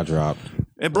 My jaw dropped.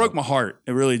 It broke my heart.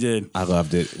 It really did. I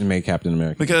loved it. It made Captain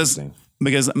America because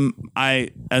I,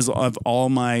 as of all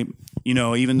my,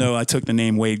 even though I took the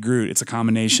name Wade Groot, it's a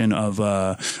combination of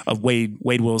Wade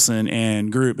Wilson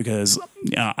and Groot because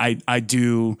I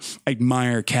do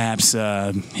admire Cap's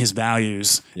his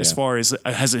values as far as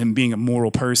him being a moral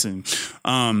person.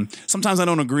 Sometimes I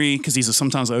don't agree because he's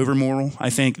sometimes over moral.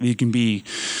 I think you can be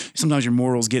sometimes your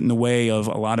morals get in the way of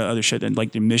a lot of other shit, and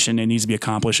like the mission that needs to be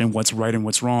accomplished and what's right and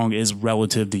what's wrong is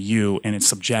relative to you and it's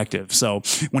subjective. So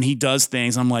when he does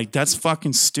things, I'm like, that's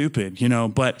fucking stupid,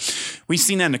 But we've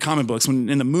seen that in the comic books. When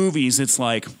in the movies, it's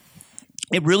like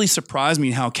it really surprised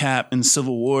me how Cap in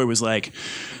Civil War was like,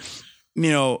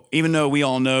 even though we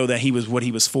all know that he was what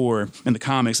he was for in the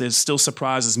comics, it still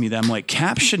surprises me that I'm like,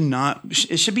 Cap should not,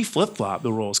 it should be flip-flop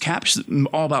the roles. Cap's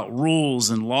all about rules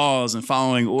and laws and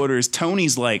following orders.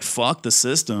 Tony's like, fuck the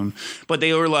system. But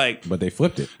they were like... But they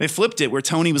flipped it. They flipped it where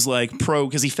Tony was like pro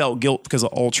because he felt guilt because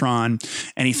of Ultron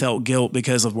and he felt guilt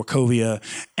because of Wachovia.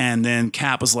 And then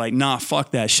Cap was like, nah,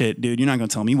 fuck that shit, dude. You're not going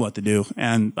to tell me what to do.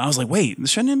 And I was like, wait,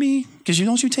 shouldn't it be? Because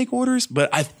don't you take orders? But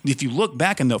if you look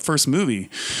back in the first movie,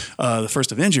 the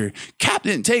first Avenger, Cap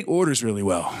didn't take orders really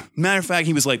well. Matter of fact,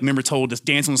 he was like, remember, told to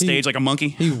dance on the stage like a monkey.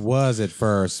 He was at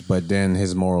first, but then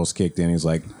his morals kicked in. He's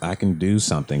like, I can do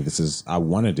something. I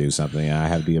want to do something. And I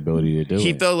have the ability to do it.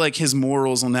 He felt like his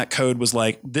morals on that code was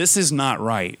like, this is not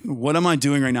right. What am I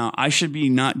doing right now? I should be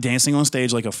not dancing on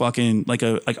stage like a fucking like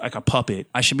a puppet.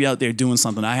 I should be out there doing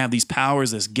something. I have these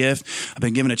powers, this gift. I've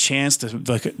been given a chance to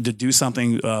do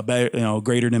something better,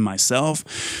 greater than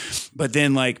myself. But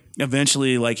then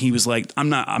eventually he was like,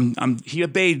 he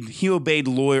disobeyed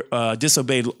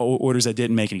orders that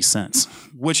didn't make any sense,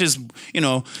 which is,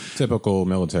 typical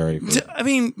military.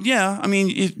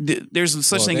 There's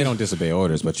such thing. They don't disobey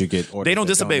orders, but you get orders. They don't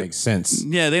disobey. Don't make sense.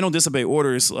 Yeah, they don't disobey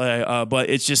orders, but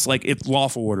it's just like it's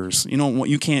lawful orders. You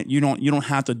don't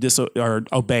have to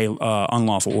obey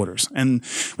unlawful orders. And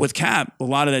with Cap, a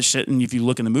lot of that shit, and if you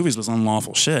look in the movies, was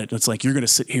unlawful shit. It's like you're gonna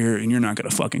sit here and you're not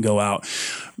gonna fucking go out.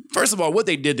 First of all, what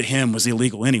they did to him was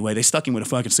illegal anyway. They stuck him with a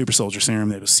fucking super soldier serum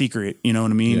that was secret, you know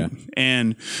what I mean? Yeah.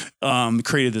 And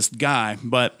created this guy.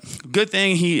 But good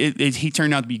thing he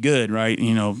turned out to be good, right?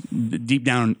 Deep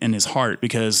down in his heart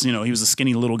because, he was a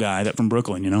skinny little guy from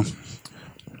Brooklyn,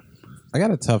 I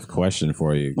got a tough question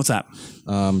for you. What's that?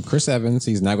 Chris Evans,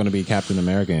 he's not going to be Captain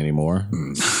America anymore.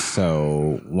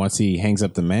 So once he hangs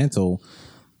up the mantle,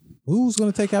 who's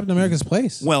going to take Captain America's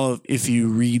place? Well, if you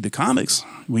read the comics,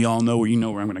 we all know where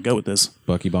I'm going to go with this.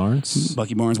 Bucky Barnes,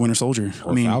 Winter Soldier.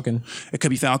 Or Falcon. It could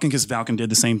be Falcon because Falcon did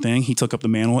the same thing. He took up the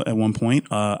mantle at one point.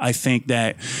 I think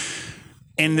that...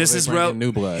 And this is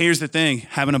new blood. Here's the thing: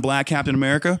 having a black Captain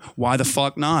America, why the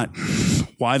fuck not?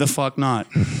 Why the fuck not?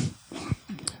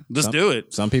 Do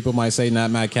it. Some people might say, "Not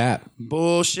my Cap."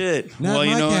 Bullshit. Not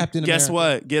my Captain guess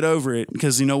America. what? Get over it,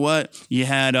 because you know what? You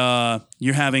had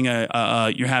you're having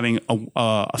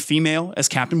a female as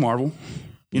Captain Marvel.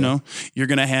 You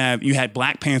had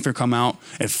Black Panther come out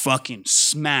and fucking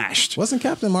smashed. Wasn't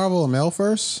Captain Marvel a male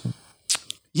first?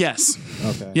 Yes.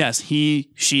 Okay. Yes.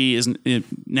 She is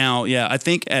now. Yeah. I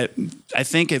think at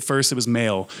first it was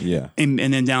male. Yeah. And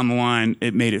then down the line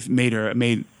it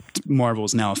made Marvel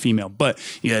is now a female. But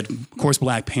you had, of course,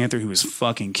 Black Panther, who was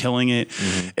fucking killing it.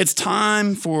 Mm-hmm. It's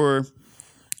time for.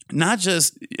 It's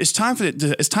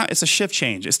a shift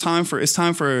change. It's time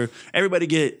for everybody to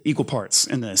get equal parts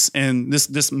in this. And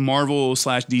this Marvel /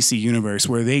 DC universe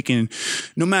where they can,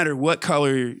 no matter what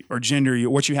color or gender,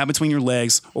 what you have between your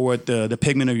legs or what the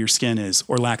pigment of your skin is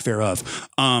or lack thereof,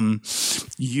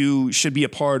 you should be a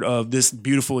part of this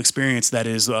beautiful experience that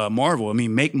is Marvel. I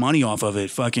mean, make money off of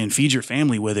it. Fucking feed your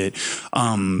family with it.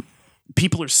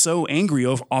 People are so angry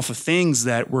off of things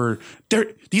that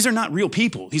these are not real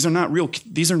people. These are not real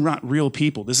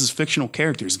people. This is fictional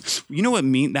characters. You know what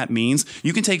that means?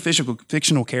 You can take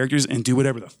fictional characters and do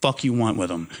whatever the fuck you want with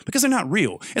them because they're not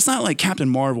real. It's not like Captain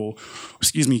Marvel,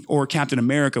 or Captain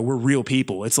America were real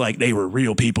people. It's like they were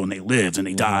real people and they lived and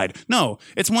they died. No,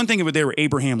 it's one thing if they were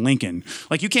Abraham Lincoln.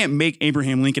 Like you can't make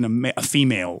Abraham Lincoln a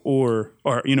female or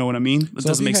you know what I mean? It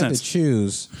doesn't make sense. To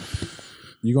choose.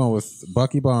 You going with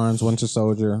Bucky Barnes, Winter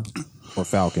Soldier, or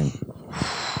Falcon,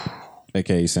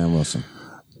 aka Sam Wilson?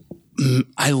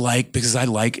 I like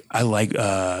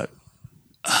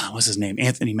what's his name?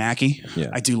 Anthony Mackie.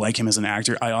 Yeah. I do like him as an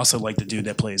actor. I also like the dude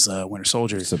that plays Winter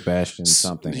Soldier. Sebastian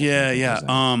something. Yeah.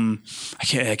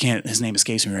 I can't. His name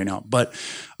escapes me right now. But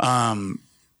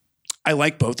I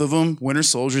like both of them. Winter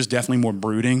Soldier is definitely more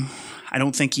brooding. I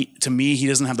don't think he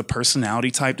doesn't have the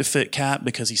personality type to fit Cap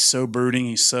because he's so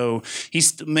brooding.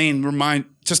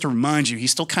 Just to remind you,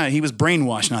 he's still he was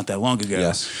brainwashed not that long ago.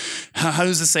 Yes. How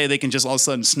does it say they can just all of a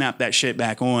sudden snap that shit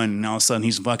back on and all of a sudden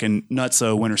he's fucking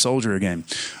nutso Winter Soldier again?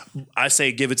 I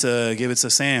say give it to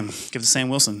Sam. Give it to Sam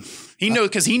Wilson. He knows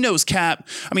because he knows Cap.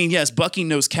 I mean, yes, Bucky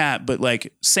knows Cap, but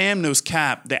like Sam knows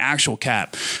Cap, the actual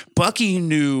Cap. Bucky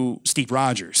knew Steve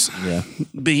Rogers. Yeah.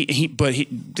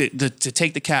 To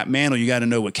take the Cap mantle, you got to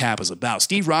know what Cap is about.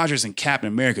 Steve Rogers and Captain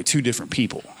America, two different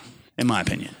people, in my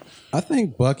opinion. I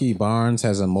think Bucky Barnes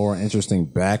has a more interesting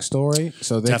backstory,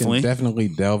 so they can definitely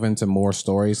delve into more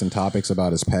stories and topics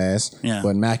about his past. Yeah.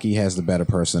 But Mackie has the better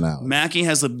personality. Mackie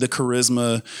has the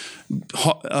charisma.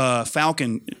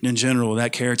 Falcon in general,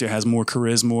 that character has more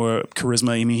charisma.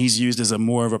 I mean, he's used as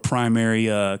more of a primary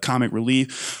comic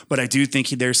relief, but I do think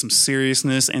there's some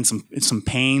seriousness and some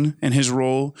pain in his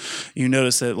role. You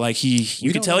notice that like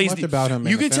you can tell he's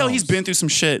been through some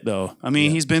shit though. I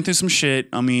mean, he's been through some shit.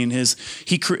 I mean, he's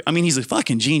a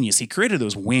fucking genius. He created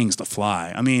those wings to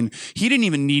fly. I mean, he didn't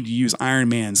even need to use Iron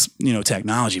Man's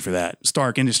technology for that.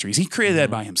 Stark Industries. He created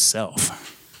that by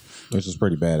himself, which is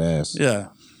pretty badass. Yeah.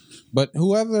 But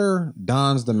whoever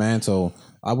dons the mantle,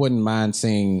 I wouldn't mind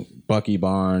seeing Bucky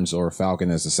Barnes or Falcon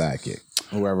as a sidekick,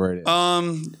 whoever it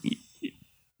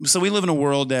is. So we live in a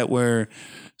world where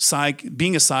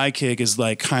being a sidekick is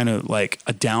like kind of like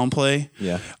a downplay.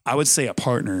 Yeah. I would say a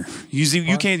partner. You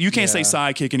can't say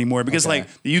sidekick anymore because like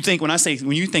when you think of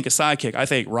sidekick, I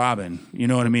think Robin. You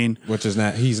know what I mean? Which is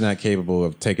he's not capable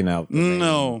of taking out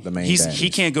the main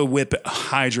he can't go whip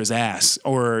Hydra's ass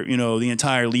or the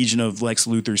entire legion of Lex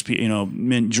Luthor's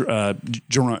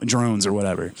drones or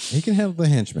whatever. He can handle the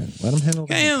henchmen. Let him handle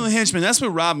the henchmen. That's what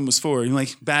Robin was for.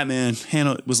 Like Batman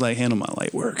handle my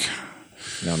light work.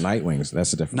 No, Nightwing's.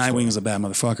 That's a different. Nightwing is a bad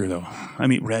motherfucker, though. I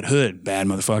mean, Red Hood, bad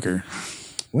motherfucker.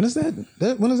 When is that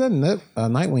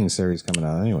Nightwing series coming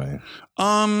out? Anyway,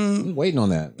 I'm waiting on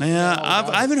that. Yeah,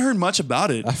 I haven't heard much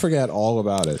about it. I forgot all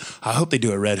about it. I hope they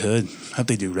do a Red Hood. I hope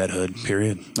they do Red Hood.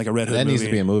 Period. Like a Red Hood. That needs to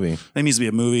be a movie. That needs to be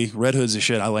a movie. Red Hood's a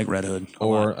shit. I like Red Hood.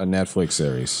 Or a Netflix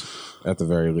series, at the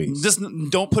very least. Just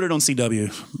don't put it on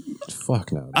CW.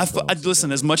 Fuck no. I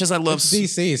listen, as much as I love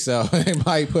DC, so they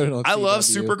might put it on. I love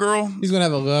Supergirl. He's gonna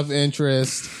have a love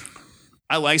interest.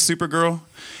 I like Supergirl,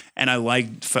 and I like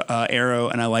Arrow,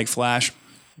 and I like Flash.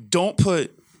 Don't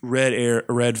put Red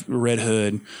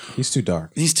Hood. He's too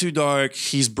dark.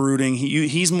 He's brooding.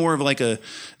 He's more of like a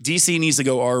DC needs to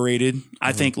go R-rated.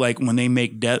 I think like when they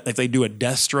if they do a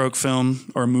Deathstroke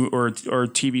film or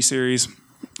TV series,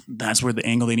 that's where the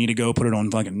angle they need to go. Put it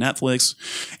on fucking Netflix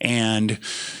and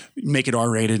make it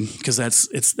R-rated because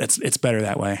it's better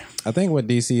that way. I think what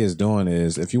DC is doing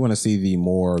is if you want to see the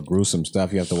more gruesome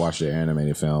stuff, you have to watch their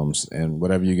animated films, and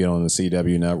whatever you get on the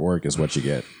CW network is what you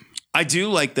get. I do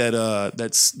like that.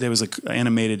 There was an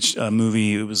animated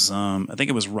movie. It was I think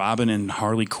it was Robin and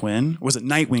Harley Quinn. Was it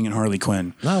Nightwing and Harley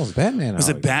Quinn? No, it was Batman. Was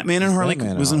it Batman and Harley?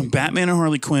 Was it Batman and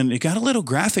Harley Quinn? It got a little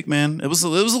graphic, man. It was a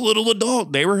little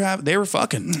adult. They were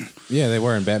fucking. Yeah, they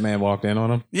were. And Batman walked in on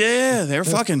them. Yeah, they were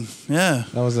fucking. Yeah,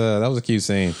 that was a cute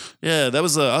scene. Yeah, that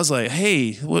was. I was like,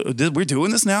 hey, we're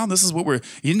doing this now. This is what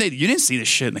you didn't see this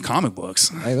shit in the comic books.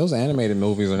 Hey, those animated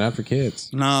movies are not for kids.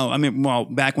 No, I mean, well,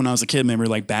 back when I was a kid, remember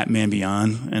like Batman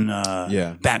Beyond and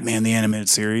Batman the Animated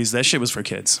Series. That shit was for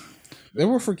kids. They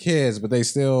were for kids, but it was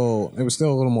still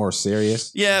a little more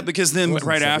serious. Yeah, because then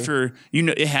right after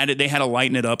they had to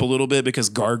lighten it up a little bit because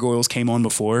Gargoyles came on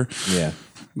before. Yeah.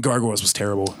 Gargoyles was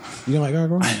terrible. You don't like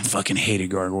Gargoyles? I fucking hated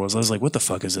Gargoyles. I was like, what the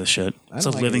fuck is this shit?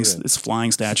 It's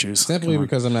flying statues. Simply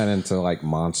because I'm not into like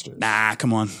monsters. Nah,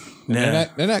 come on. Yeah.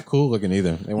 They're not cool looking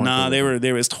either. They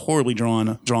were totally drawn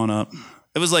up.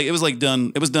 It was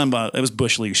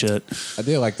Bush League shit. I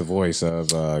did like the voice of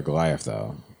Goliath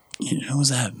though. Who was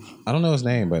that? I don't know his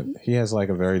name, but he has like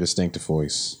a very distinctive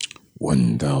voice.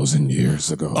 1,000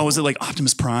 years ago. Oh, is it like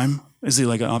Optimus Prime? Is he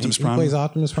like an Optimus Prime? He plays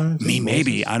Optimus Prime?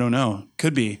 Maybe. I don't know.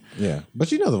 Could be. Yeah.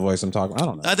 But you know the voice I'm talking about. I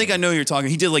don't know. I think I know who you're talking.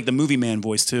 He did like the Movie Man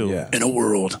voice too. Yeah. In a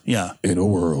world. Yeah. In a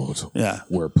world. Yeah.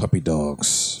 Where puppy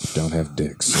dogs don't have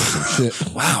dicks or some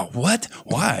shit. Wow. What?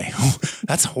 Why?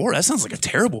 That's horrible. That sounds like a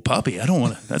terrible puppy. I don't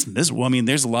want to. That's miserable. I mean,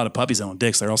 there's a lot of puppies that own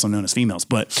dicks. They're also known as females.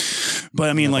 But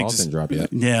I mean, like. Drop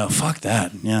yet. Yeah. Fuck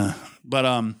that. Yeah.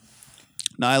 But,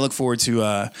 No, I look forward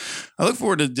to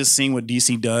just seeing what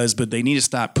DC does, but they need to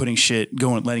stop putting shit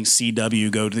letting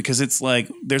CW go to, because it's like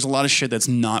there's a lot of shit that's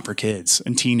not for kids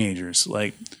and teenagers.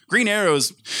 Like Green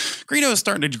Arrow's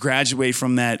starting to graduate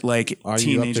from that like Are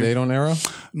teenager. you up to date on Arrow?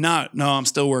 No, I'm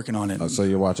still working on it. Oh, so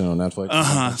you're watching on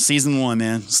Netflix? Season 1,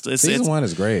 man. Season 1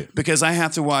 is great. Because I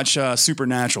have to watch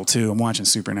Supernatural too. I'm watching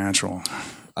Supernatural.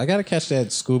 I gotta catch that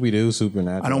Scooby Doo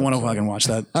Supernatural. I don't want to fucking watch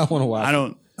that. I want to watch. I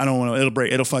don't want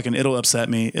to. It'll upset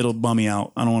me. It'll bum me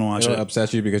out. I don't want to watch It'll it.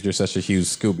 upset you because you're such a huge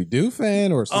Scooby Doo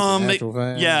fan or Supernatural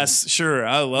fan. Yes, sure.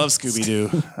 I love Scooby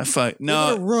Doo.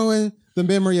 No, ruin the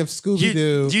memory of Scooby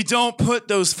Doo. You don't put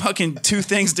those fucking two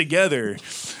things together.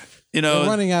 You know, they're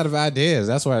running out of ideas.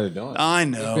 That's why they're doing it. I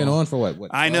know. It's been on for what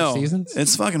I know. seasons?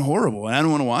 It's fucking horrible, and I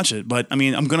don't want to watch it. But I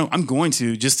mean, I'm going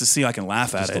to just to see I can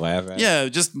laugh at Just it. to laugh at it? Yeah,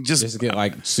 just Just get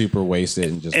like super wasted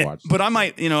and just watch. But I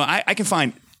might, I can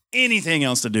find anything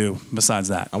else to do besides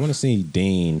that. I want to see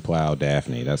Dean plow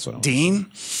Daphne. That's what I want. Dean?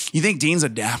 You think Dean's a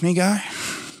Daphne guy?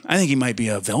 I think he might be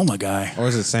a Velma guy. Or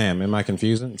is it Sam? Am I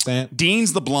confusing? Sam?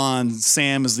 Dean's the blonde.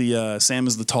 Sam is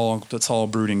the tall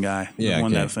brooding guy. Yeah, the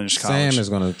one okay. that finished college. Sam is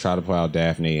going to try to plow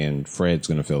Daphne, and Fred's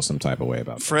going to feel some type of way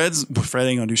about that. Fred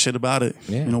ain't gonna do shit about it.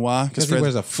 Yeah. You know why? Because he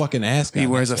wears a fucking ascot. He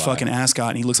wears a That's why. fucking ascot,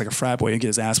 and he looks like a frat boy. He get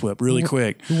his ass whipped really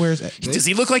quick. Who wears? Does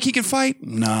he look like he can fight?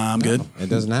 Nah, I'm good. It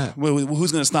does not.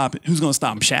 Who's gonna stop it? Who's gonna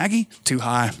stop him? Shaggy? Too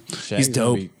high. Shaggy's He's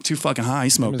dope. gonna be- Too fucking high.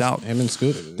 He's smoked out. Him and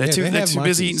Scooter. They're too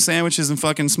busy eating sandwiches and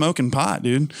fucking smoking pot,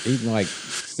 dude. Eating like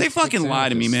They fucking lie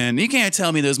to me, man. You can't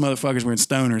tell me those motherfuckers weren't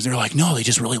stoners. They're like, no, they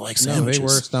just really like No, sandwiches. they were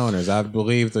stoners. I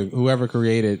believe whoever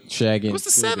created Shaggy. It was the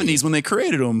 70s when they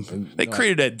created them. They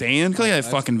created that van. Look at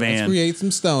that fucking Let's van. create some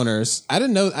stoners. I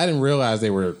didn't realize they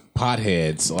were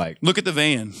potheads. Like Look at the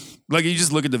van. Like, you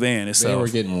just look at the van they itself. were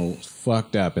getting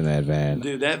fucked up in that van.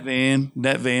 Dude, that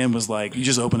van was like, you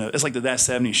just open it. It's like the That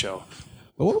 70s show.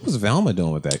 But what was Velma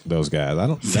doing with those guys?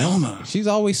 Velma. She's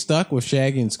always stuck with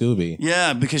Shaggy and Scooby.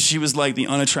 Yeah, because she was like the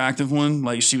unattractive one.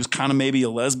 Like she was kind of maybe a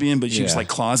lesbian, but she was Yeah. like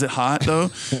closet hot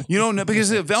though. You don't know, because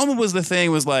Velma was the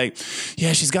thing, was like,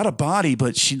 yeah, she's got a body,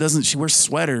 but she wears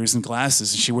sweaters and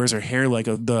glasses, and she wears her hair like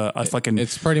a fucking.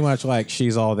 It's pretty much like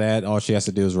she's all that. All she has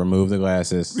to do is remove the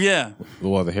glasses. Yeah.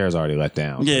 Well, the hair's already let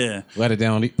down. Yeah. Let it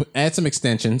down. Add some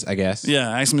extensions, I guess.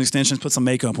 Yeah, add some extensions, put some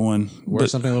makeup on. Wear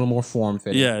something a little more form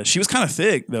fitting. Yeah, she was kind of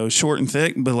thick though, short and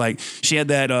thick, but like she had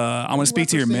that. I want to speak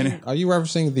to your minute. Are you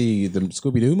referencing the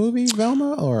Scooby Doo movie,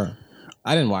 Velma, or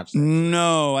I didn't watch that.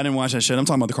 No, I didn't watch that shit. I'm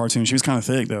talking about the cartoon. She was kind of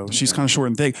thick though. She's kind of short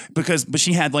and thick but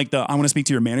she had like the I want to speak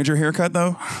to your manager haircut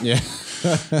though. Yeah.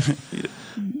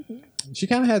 She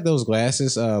kind of had those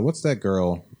glasses. What's that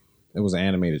girl? It was an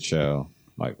animated show,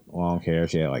 like long hair.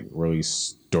 She had like really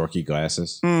dorky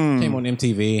glasses. Came on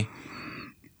MTV.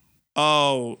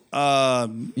 Oh,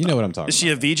 You know what I'm talking is she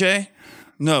about. a VJ?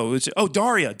 No.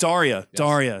 Daria.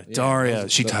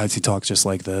 She talks just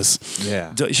like this.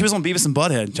 Yeah. She was on Beavis and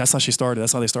Butthead. That's how she started.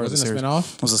 That's how they started Was the it a series.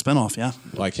 spinoff? It was a spinoff, yeah.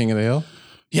 Like King of the Hill?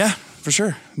 Yeah, for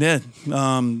sure. Yeah. She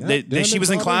was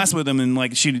in Barbara? class with them, and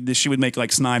like she would make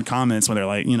like snide comments when they're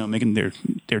like, making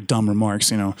their dumb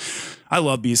remarks, I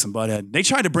love Beavis and Butthead. They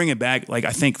tried to bring it back like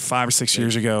I think 5 or 6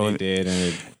 years ago. They did,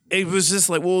 and It was just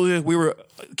like, well, we were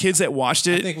kids that watched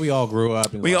it. I think we all grew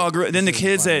up. And We all grew. Then the this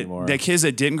kids isn't fun anymore. the kids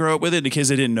that didn't grow up with it, the kids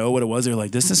that didn't know what it was, they're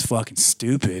like, "This is fucking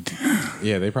stupid."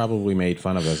 Yeah, they probably made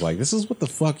fun of us. Like, this is what the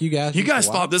fuck you guys. You used to guys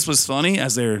watch? thought this was funny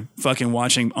as they're fucking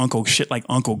watching Uncle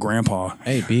Grandpa.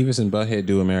 Hey, Beavis and Butthead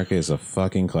Do America is a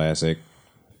fucking classic.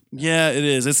 Yeah, it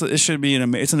is. It should be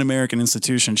it's an American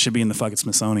institution. It should be in the fucking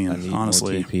Smithsonian. Need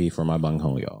Honestly. more TP for my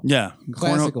bunghole. Yeah,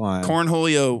 Classic line.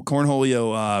 Cornholio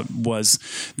was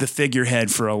the figurehead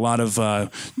for a lot of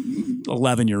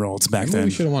 11-year-olds back Maybe then.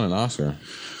 we should have won an Oscar.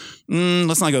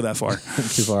 Let's not go that far.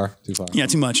 Too far. Yeah,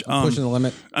 too much. Pushing the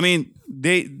limit. I mean,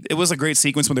 it was a great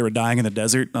sequence when they were dying in the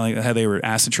desert, like how they were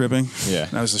acid tripping. Yeah.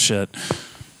 That was the shit.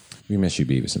 We miss you,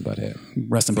 Beavis and Butthead.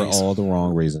 Rest in For peace. all the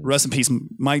wrong reasons. Rest in peace,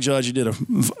 Mike Judge. You did an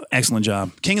excellent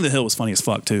job. King of the Hill was funny as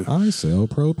fuck too. I sell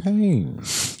propane.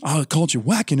 I called you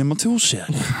whacking in my tool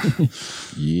shed.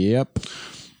 Yep.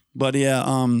 But yeah,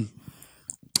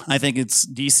 I think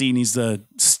DC needs to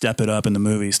step it up in the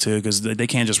movies too, because they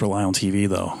can't just rely on TV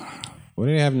though. What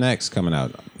do you have next coming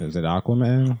out? Is it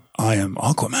Aquaman? I am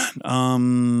Aquaman. I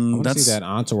want to see that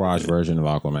Entourage version of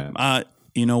Aquaman.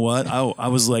 you know what? I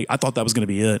was like, I thought that was gonna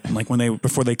be it. Like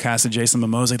before they casted Jason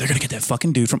Momoa, I was like, they're gonna get that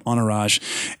fucking dude from Entourage,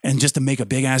 and just to make a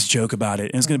big ass joke about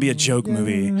it. And it's gonna be a joke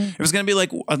movie. It was gonna be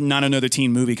like not another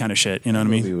teen movie kind of shit. You know what I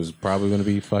mean? It was probably going to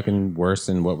be fucking worse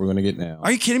than what we're going to get now.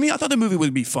 Are you kidding me? I thought the movie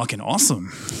would be fucking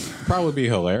awesome. Probably be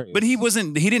hilarious. But he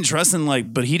didn't dress in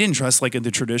like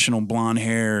the traditional blonde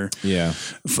hair, yeah,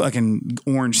 fucking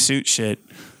orange suit shit.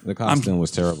 the costume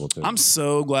was terrible too. I'm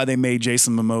so glad they made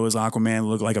Jason Momoa's Aquaman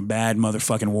look like a bad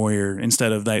motherfucking warrior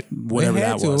instead of that whatever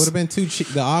that was. It would have been too cheap.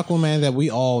 The Aquaman that we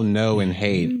all know and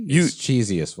hate is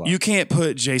cheesy as fuck. You can't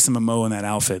put Jason Momoa in that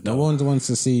outfit though. No one wants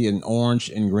to see an orange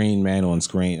and green man on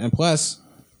screen, and plus,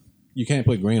 you can't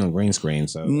put green on green screen.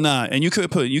 So Nah, and you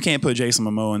can't put Jason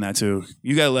Momoa in that too.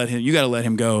 You gotta let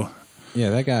him go. yeah,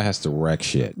 that guy has to wreck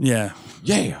shit. Yeah.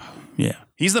 Yeah. Yeah.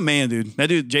 He's the man, dude. That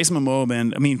dude, Jason Momoa,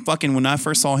 man. I mean, fucking when I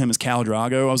first saw him as Khal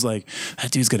Drago, I was like, that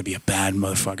dude's gonna be a bad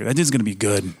motherfucker. That dude's gonna be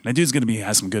good. That dude's gonna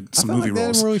have some movie They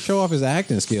roles. didn't really show off his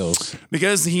acting skills.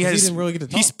 Because he didn't really get to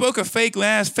he talk. spoke a fake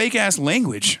ass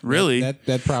language, really.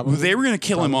 That probably they were gonna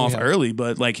kill him off probably early,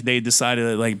 but like they decided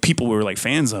that like people were like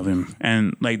fans of him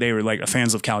and like they were like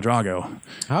fans of Khal Drago.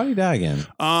 How did he die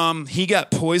again? He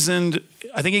got poisoned.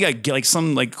 I think he got like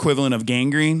some like equivalent of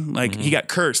gangrene. Like he got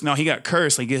cursed. No, he got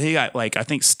cursed. Like he got like I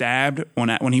think stabbed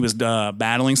when he was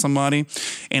battling somebody,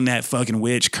 and that fucking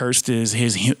witch cursed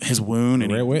his wound.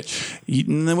 And Red Witch?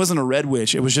 It wasn't a red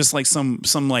witch. It was just like some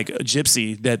like a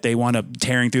gypsy that they wound up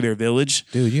tearing through their village.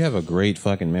 Dude, you have a great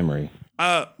fucking memory.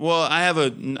 Well, I have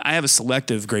a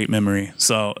selective great memory.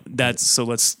 So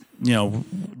let's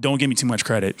don't give me too much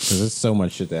credit. Because there's so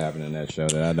much shit that happened in that show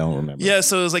that I don't remember. Yeah,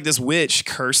 so it was like this witch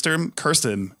cursed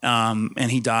him,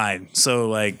 and he died. So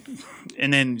like,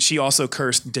 and then she also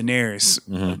cursed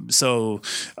Daenerys, so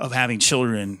of having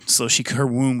children. So her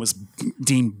womb was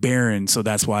deemed barren. So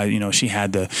that's why she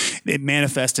had it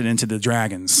manifested into the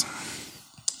dragons.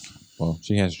 Well,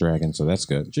 she has dragons, so that's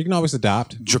good. She can always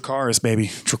adopt. Dracarys, baby,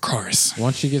 Dracarys.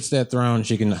 Once she gets that throne,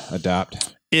 she can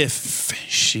adopt. If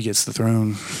she gets the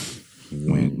throne.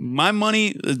 My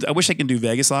money, I wish I could do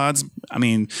Vegas odds. I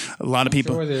mean, a lot of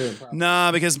people.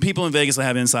 Nah, because people in Vegas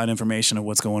have inside information of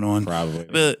what's going on. Probably.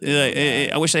 But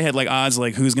I wish they had like odds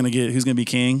like who's gonna be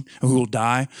king, who will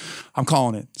die. I'm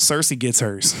calling it. Cersei gets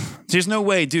hers. There's no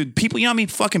way, dude. People, you know how many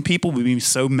fucking people would be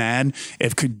so mad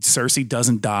if Cersei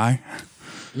doesn't die?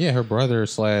 Yeah, her brother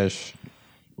 /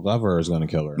 lover is going to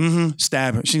kill her.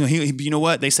 Stab her. You know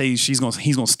what? They say he's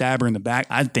gonna stab her in the back.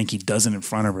 I think he does it in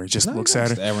front of her. Just looks at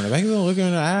her. Stab her in the back. He's going to look her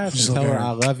in the eyes and tell her,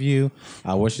 I love you.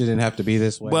 I wish it didn't have to be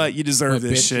this way. But you deserve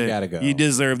this bitch, shit. You gotta go. You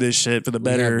deserve this shit for the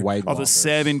better have White of the Walkers.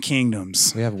 7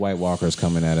 kingdoms. We have White Walkers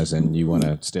coming at us, and you want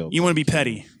to still... You want to be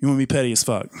petty. You want to be petty as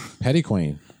fuck. Petty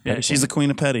Queen. Yeah, she's the queen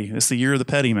of petty. It's the year of the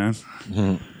petty, man.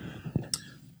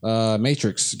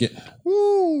 Matrix.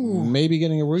 Maybe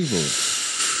getting a reboot.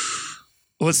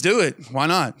 Let's do it. Why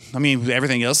not? I mean,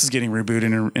 everything else is getting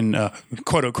rebooted and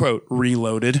quote unquote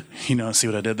reloaded. See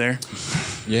what I did there?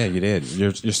 Yeah, you did.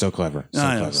 You're so clever.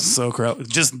 So clever.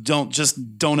 Just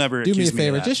don't ever do me a accuse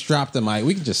favor. of that. Just drop the mic.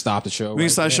 We can just stop the show. We can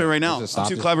stop the show right now. Just I'm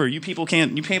stop too it. clever. You people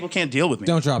can't deal with me.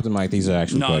 Don't drop the mic. These are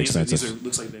actually quite these expensive.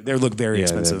 looks like they look very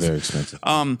expensive. They're very expensive.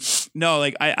 No,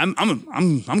 like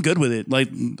I'm good with it. Like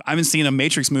I haven't seen a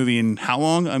Matrix movie in how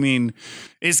long? I mean,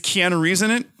 is Keanu Reeves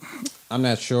in it? I'm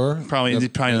not sure. Probably They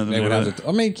nothing. would have to,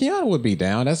 I mean, Keanu would be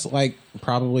down. That's like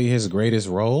probably his greatest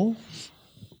role.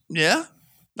 Yeah,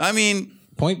 I mean,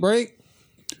 Point Break.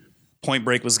 Point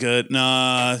Break was good.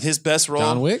 Nah, his best role.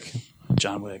 John Wick.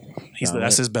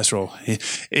 That's his best role.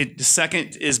 The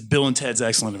second is Bill and Ted's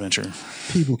Excellent Adventure.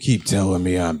 People keep telling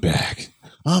me I'm back.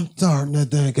 I'm starting to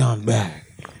think I'm back.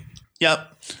 Yep.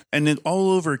 And then all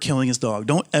over killing his dog.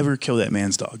 Don't ever kill that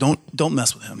man's dog. Don't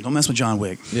mess with him. Don't mess with John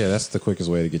Wick. Yeah, that's the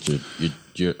quickest way to get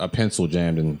your a pencil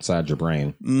jammed inside your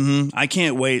brain. I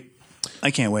can't wait.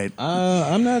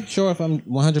 I'm not sure if I'm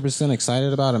 100%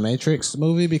 excited about a Matrix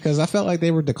movie because I felt like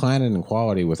they were declining in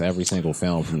quality with every single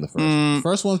film from the first.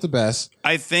 First one's the best.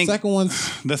 I think Second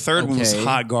one's the third one was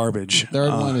hot garbage.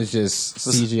 Third one is just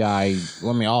CGI.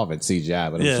 Well, I mean, all of it's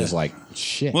CGI, but it was just like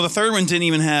shit. Well, the third one didn't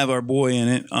even have our boy in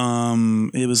it.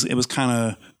 It was kind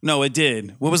of no, it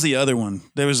did. What was the other one?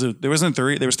 There was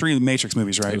 3 Matrix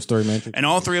movies, right? There was 3 Matrix, and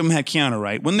all 3 of them had Keanu,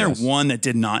 right? Wasn't there one that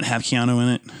did not have Keanu in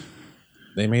it?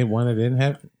 They made one that didn't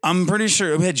have. I'm pretty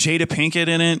sure it had Jada Pinkett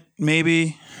in it.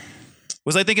 Maybe.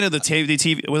 Was I thinking of the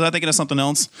TV? Was I thinking of something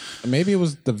else? Maybe it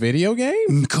was the video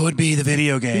game. Could be the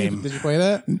video game. Did you play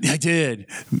that? I did.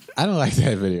 I don't like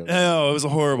that video game. Oh, it was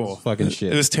horrible. Fucking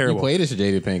shit. It was terrible. You played as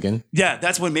Jada Pinkett. Yeah,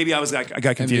 that's when maybe I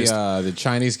got confused. And the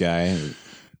Chinese guy.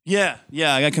 Yeah,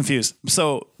 I got confused.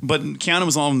 So, but Keanu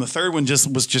was on the third one.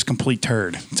 Was just complete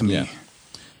turd to me. Yeah.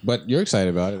 But you're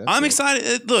excited about it. That's I'm good.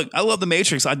 excited. Look, I love the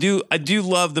Matrix. I do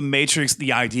love the Matrix.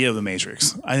 The idea of the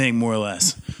Matrix. I think more or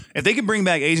less. If they can bring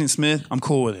back Agent Smith, I'm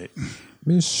cool with it.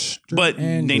 Mr. But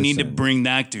they need to Anderson. bring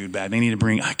that dude back. They need to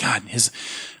bring. Oh God,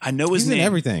 I know his He's name. in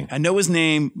everything. I know his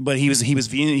name, but he's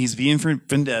V for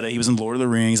Vendetta. He was in Lord of the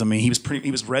Rings. I mean, he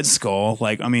was Red Skull.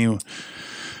 Like, I mean.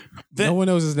 No one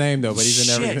knows his name though, but he's in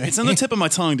Shit, everything. it's on the tip of my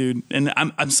tongue, dude. And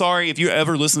I'm sorry if you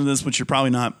ever listen to this, which you're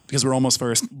probably not because we're almost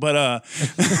first. But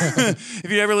if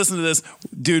you ever listen to this,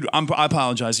 dude, I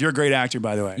apologize. You're a great actor,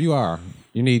 by the way. You are.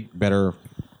 You need better,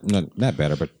 not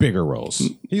better, but bigger roles.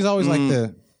 He's always like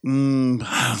the.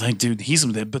 Like,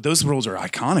 dude, but those roles are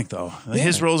iconic, though.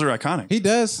 His roles are iconic. He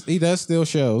does still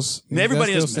shows. He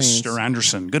Everybody does knows still Mr. scenes,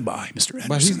 Anderson. Goodbye, Mr. Anderson.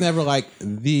 but he's never like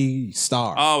the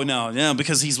star. Oh no,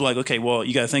 because he's like, okay, well,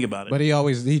 you got to think about it. But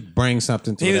he brings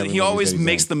something to it. He always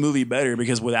makes the movie better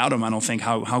because without him, I don't think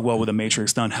how well would the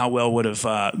Matrix done? How well would have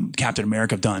Captain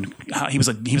America done? He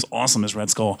was awesome as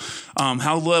Red Skull.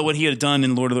 How well would he have done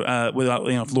in Lord of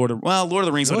the Lord of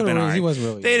the Rings would have been all right. He was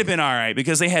really They'd have been all right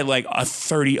because they had like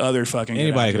 30 other fucking good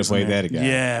Anybody could have actors played in there. that guy.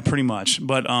 Yeah, pretty much.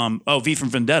 But V from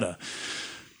Vendetta.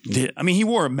 I mean, he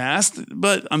wore a mask,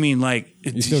 but I mean, like,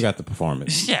 You still got the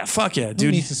performance. yeah, fuck yeah, Who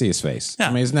dude. needs to see his face? Yeah.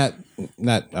 I mean, it's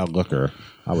not a looker.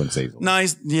 I wouldn't say.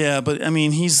 Nice, yeah, but I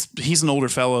mean, he's an older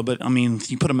fella, but I mean,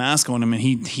 you put a mask on him and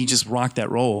he just rocked that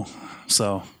role.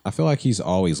 So I feel like he's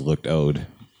always looked old.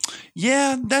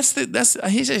 yeah, it's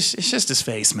just his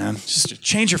face, man. Just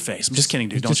change your face. I'm just kidding,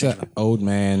 dude. Don't Just change an old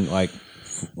man,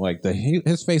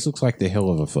 his face looks like the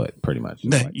heel of a foot, pretty much.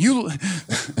 it.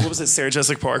 What was it? Sarah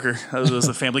Jessica Parker. That was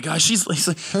a Family Guy. He's like,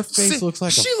 Her face looks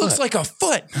like a she foot. looks like a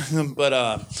foot.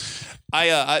 But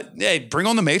hey, bring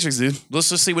on the Matrix, dude. Let's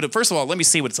just see first of all, let me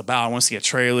see what it's about. I want to see a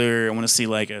trailer. I want to see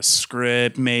like a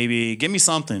script, maybe. Give me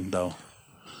something though.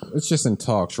 It's just in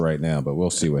talks right now, but we'll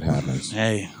see what happens.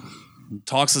 Hey,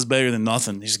 talks is better than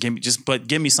nothing. But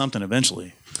give me something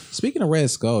eventually. Speaking of Red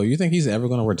Skull, you think he's ever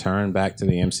going to return back to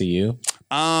the MCU?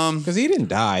 Because he didn't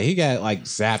die. He got like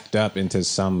zapped up into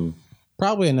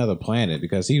probably another planet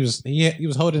because he was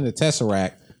holding the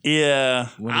Tesseract. Yeah,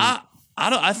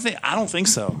 I don't think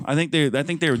so. I think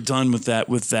they're done with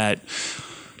that.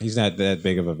 He's not that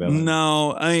big of a villain.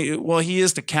 No, he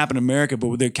is the Captain America,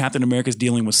 but the Captain America's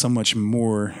dealing with so much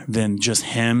more than just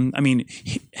him. I mean,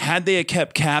 had they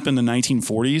kept Cap in the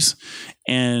 1940s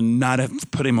and not have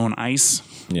put him on ice,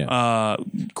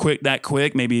 quick,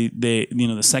 maybe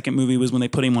the second movie was when they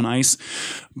put him on ice,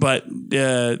 but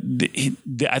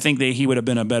I think he would have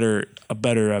been a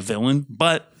better villain,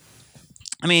 but.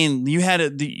 I mean, you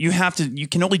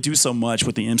can only do so much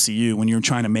with the MCU when you're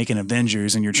trying to make an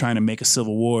Avengers and you're trying to make a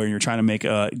Civil War and you're trying to make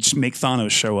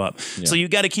Thanos show up. Yeah. So you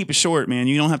got to keep it short, man.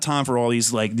 You don't have time for all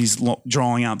these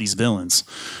drawing out these villains.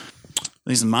 At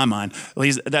least in my mind, at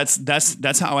least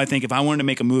that's how I think. If I wanted to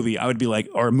make a movie, I would be like,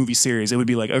 or a movie series, it would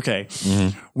be like, okay,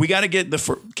 we got to get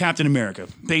Captain America.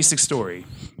 Basic story: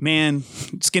 man,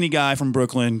 skinny guy from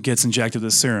Brooklyn gets injected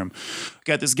with serum.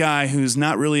 Got this guy who's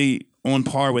not really on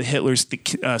par with Hitler's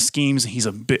schemes. He's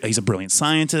a brilliant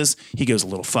scientist. He goes a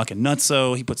little fucking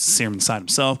nutso. He puts the serum inside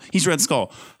himself. He's Red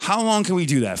Skull. How long can we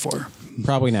do that for?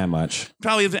 Probably not much.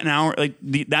 Probably an hour. Like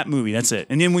that movie. That's it.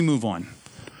 And then we move on.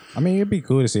 I mean, it'd be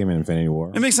cool to see him in Infinity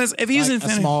War. It makes sense if he's in a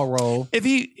small role. If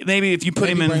you put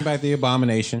him in, bring back the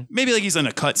Abomination. Maybe like he's in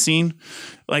a cut scene,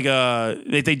 like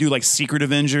they do like Secret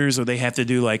Avengers, or they have to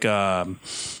do like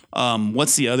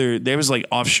what's the other? There was like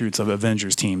offshoots of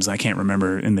Avengers teams. I can't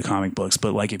remember in the comic books,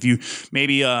 but like if you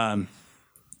maybe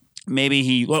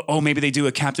maybe they do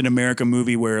a Captain America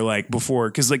movie where like before,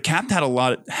 because like Cap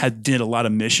did a lot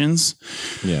of missions.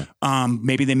 Yeah.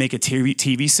 Maybe they make a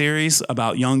TV series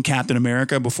about young Captain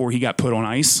America before he got put on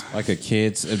ice. Like a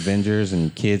kids Avengers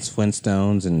and kids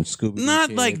Flintstones and Scooby.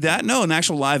 Not like that. No, an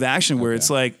actual live action where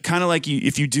it's like kind of like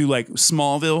if you do like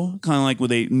Smallville, kind of like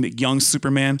with a young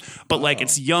Superman, but like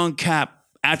it's young Cap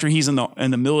after he's in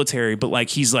the military, but like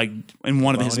he's like in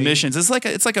one of his missions. It's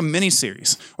like a mini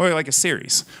series or like a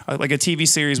series, like a TV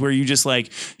series where you just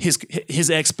like his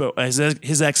exploits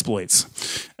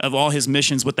of all his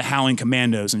missions with the Howling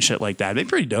Commandos and shit like that. They're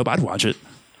pretty dope. I'd watch it.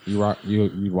 You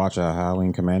watch a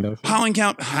Howling Commando show?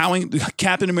 Howling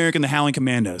Captain America and the Howling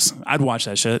Commandos. I'd watch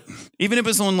that shit. Even if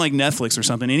it's on like Netflix or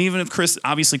something. And even if Chris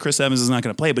Evans is not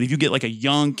going to play, but if you get like a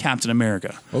young Captain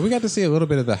America. Well, we got to see a little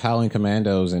bit of the Howling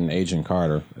Commandos and Agent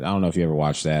Carter. I don't know if you ever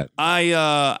watched that.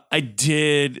 I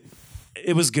did.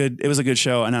 It was good. It was a good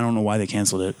show, and I don't know why they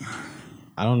canceled it.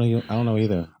 I don't know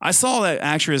either. I saw that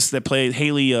actress that played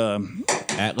Haley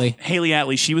Atlee. Haley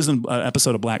Atlee. She was in an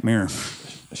episode of Black Mirror.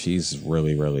 she's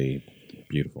really, really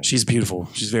beautiful. She's beautiful.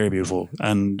 She's very beautiful,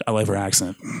 and I love her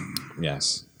accent.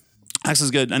 Yes.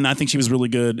 Accent's good, and I think she was really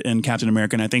good in Captain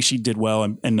America, and I think she did well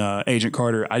in Agent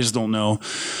Carter. I just don't know.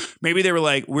 Maybe they were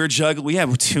like, we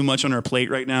have too much on our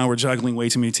plate right now. We're juggling way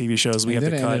too many TV shows. We have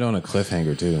to cut. Ended on a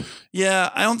cliffhanger too.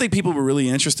 Yeah, I don't think people were really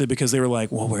interested because they were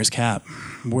like, well, where's Cap?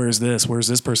 Where's this? Where's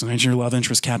this person? Ain't your love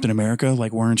interest Captain America?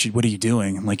 Like, weren't you? What are you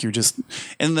doing? Like, you're just,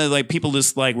 and the like people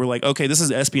just like were like, okay, this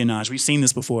is espionage. We've seen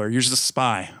this before. You're just a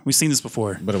spy. We've seen this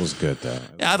before. But it was good though.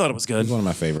 Yeah, I thought it was It good. was one of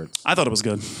my favorites. I thought it was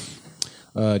good.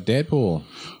 Deadpool.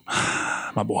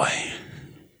 My boy.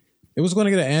 It was going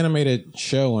to get an animated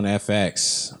show on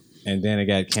FX, and then it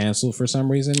got canceled for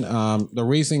some reason. The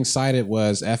reasoning cited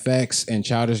was FX and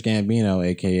Childish Gambino,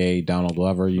 aka Donald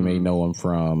Glover. You may know him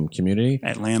from Community.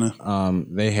 Atlanta.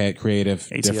 They had creative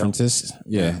ATL. differences.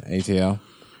 Yeah, ATL.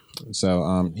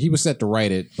 So he was set to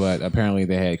write it, but apparently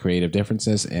they had creative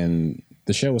differences, and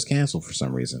the show was canceled for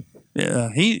some reason. Yeah,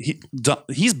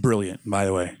 he's brilliant, by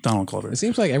the way, Donald Glover. It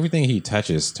seems like everything he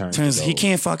touches turns. He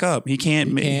can't fuck up. He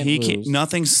can't lose.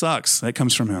 nothing sucks that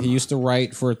comes from him. He used to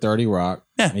write for 30 Rock.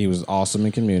 Yeah. He was awesome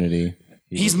in Community.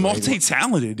 He's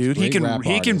multi-talented, dude. He can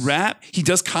artist. rap. He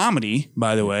does comedy,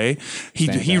 by the way.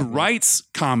 He writes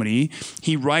comedy.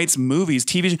 He writes movies,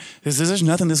 TV. There's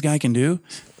nothing this guy can do.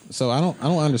 So I don't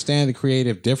understand the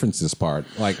creative differences part.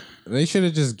 Like they should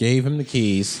have just gave him the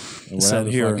keys and whatever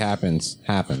the fuck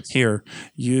happens. Here,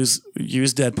 use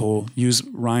Deadpool. Use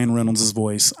Ryan Reynolds'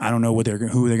 voice. I don't know who they're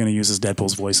going to use as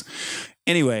Deadpool's voice.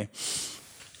 Anyway,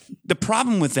 the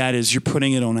problem with that is you're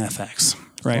putting it on FX,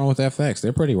 right? What's wrong with FX?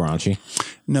 They're pretty raunchy.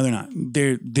 No, they're not.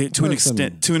 They're to an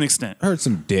extent. I heard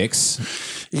some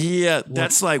dicks. Yeah,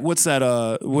 that's like what's that?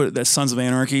 That Sons of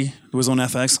Anarchy was on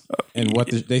FX. And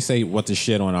they say what the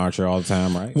shit on Archer all the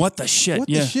time, right? What the shit? What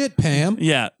the shit, Pam?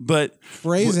 Yeah, but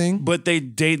phrasing. But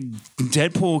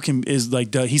Deadpool is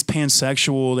like he's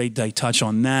pansexual. They touch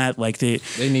on that. Like they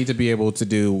need to be able to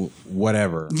do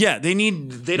whatever. Yeah, they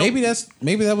don't.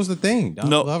 Maybe that was the thing.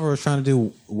 Donald Glover was trying to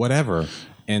do whatever.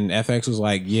 And FX was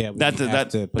like, yeah,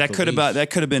 that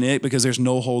could have been it because there's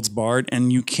no holds barred,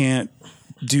 and you can't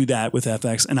do that with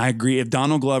FX. And I agree. If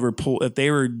Donald Glover if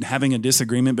they were having a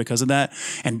disagreement because of that,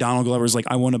 and Donald Glover's like,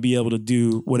 I want to be able to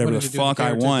do whatever the fuck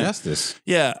I want. Justice.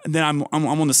 Yeah, then I'm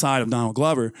on the side of Donald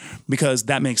Glover because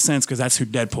that makes sense because that's who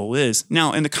Deadpool is.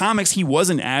 Now in the comics, he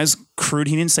wasn't as crude.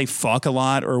 He didn't say fuck a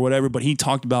lot or whatever, but he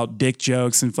talked about dick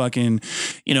jokes and fucking,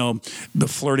 the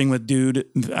flirting with dude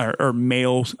or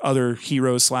male other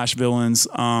heroes / villains.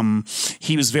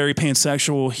 He was very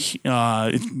pansexual.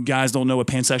 If you guys don't know what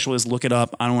pansexual is, look it up.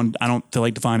 I don't feel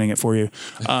like defining it for you.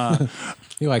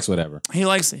 He likes whatever. He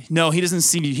doesn't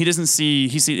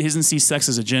see sex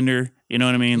as a gender. You know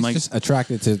what I mean? He's just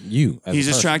attracted to you. He's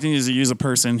just attracted to you as a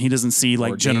person. He doesn't see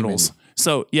like genitals. Demon.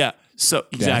 So yeah. So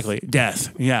exactly.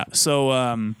 Death. Yeah.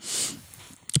 So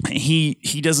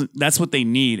he doesn't, that's what they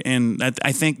need. And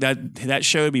I think that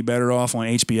show would be better off on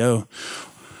HBO.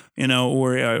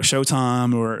 Or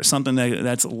Showtime or something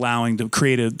that's allowing the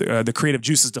creative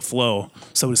juices to flow,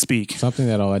 so to speak. Something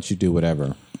that'll let you do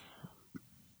whatever.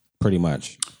 Pretty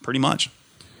much.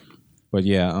 But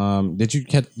yeah, did you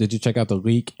check out the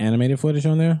leak animated footage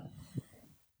on there?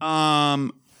 I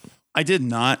did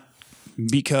not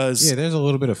because there's a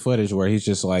little bit of footage where he's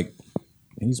just like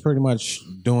he's pretty much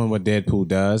doing what Deadpool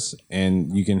does,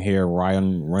 and you can hear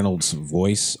Ryan Reynolds'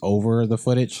 voice over the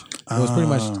footage. It was pretty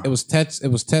much it was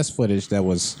test footage that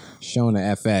was shown to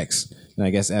FX, and I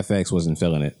guess FX wasn't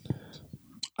feeling it.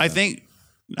 I think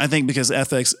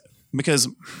because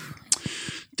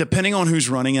depending on who's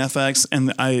running FX,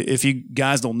 and if you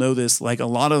guys don't know this, like a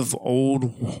lot of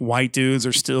old white dudes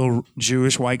are still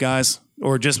Jewish white guys,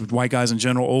 or just white guys in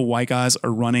general. Old white guys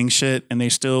are running shit, and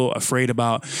they're still afraid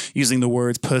about using the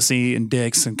words pussy and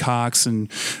dicks and cocks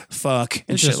and fuck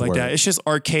and shit like that. It's just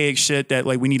archaic shit that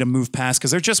like we need to move past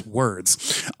because they're just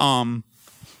words.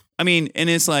 I mean, and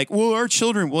it's like, your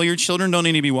children don't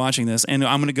need to be watching this. And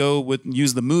I'm going to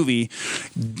use the movie.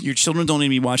 Your children don't need to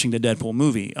be watching the Deadpool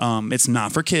movie. It's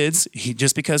not for kids.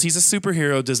 Just because he's a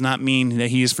superhero does not mean that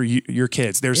he is for your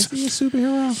kids. Is he a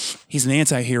superhero? He's an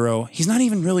anti-hero. He's not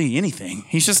even really anything.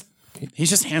 He's just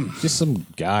him. Just some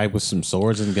guy with some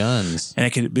swords and guns. And it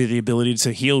could be the ability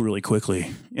to heal really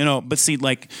quickly. But see,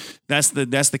 like that's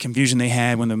the confusion they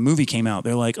had when the movie came out.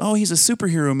 They're like, oh, he's a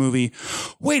superhero movie.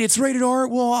 Wait, it's rated R?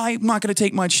 Well, I'm not going to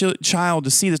take my child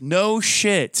to see this. No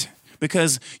shit.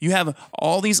 Because you have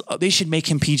all these, they should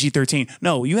make him PG-13.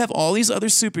 No, you have all these other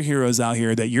superheroes out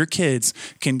here that your kids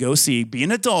can go see, be an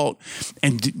adult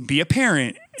and be a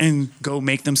parent and go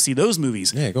make them see those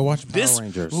movies. Yeah, go watch Power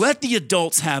Rangers. Let the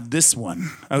adults have this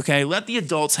one, okay? Let the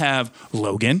adults have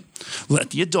Logan. Let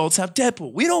the adults have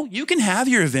Deadpool. You can have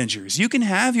your Avengers. You can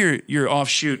have your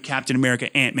offshoot Captain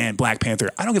America, Ant-Man, Black Panther.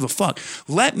 I don't give a fuck.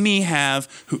 Let me have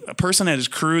a person that is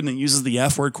crude and that uses the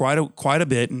F word quite a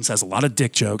bit and says a lot of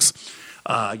dick jokes.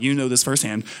 You know this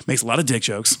firsthand. Makes a lot of dick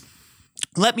jokes.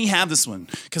 Let me have this one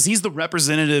because he's the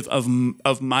representative of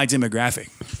my demographic.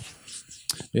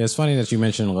 Yeah, it's funny that you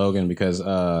mentioned Logan because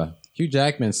Hugh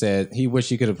Jackman said he wished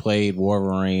he could have played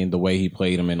Wolverine the way he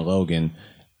played him in Logan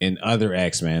in other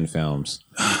X-Men films.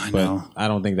 But I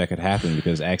don't think that could happen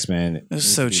because X-Men is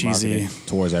so cheesy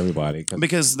towards everybody.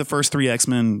 Because the first 3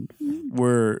 X-Men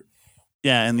were...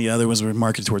 Yeah, and the other was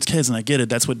marketed towards kids, and I get it.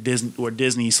 That's what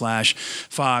Disney / Fox,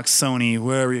 Sony,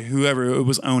 whoever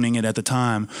was owning it at the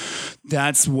time.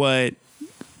 That's what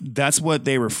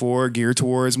they were for, geared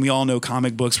towards. And we all know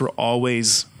comic books were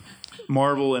always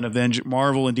Marvel and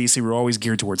DC were always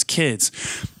geared towards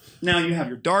kids. Now you have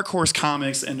your Dark Horse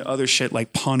comics and other shit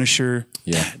like Punisher.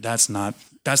 Yeah, that's not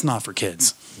for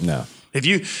kids. No. If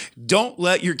you don't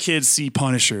let your kids see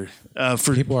Punisher,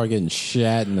 people are getting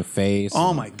shot in the face.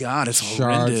 Oh my God, it's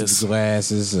horrendous. Shards of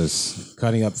glasses,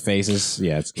 cutting up faces.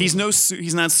 Yeah, he's not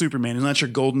Superman. He's not your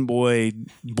golden boy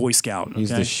Scout. He's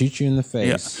to shoot you in the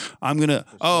face. Yeah. I'm gonna.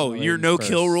 Oh, your no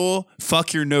kill rule.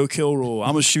 Fuck your no kill rule.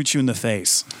 I'm gonna shoot you in the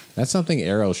face. That's something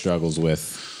Arrow struggles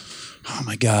with. Oh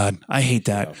my God, I hate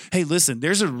that. Hey, listen,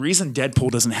 there's a reason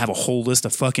Deadpool doesn't have a whole list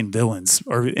of fucking villains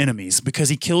or enemies because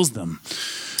he kills them.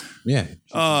 Yeah.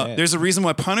 There's a reason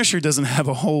why Punisher doesn't have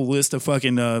a whole list of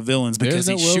fucking villains because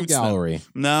he shoots gallery.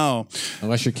 them. No.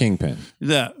 Unless you're Kingpin.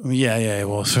 Yeah.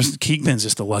 Well, Kingpin's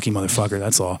just a lucky motherfucker.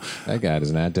 That's all. That guy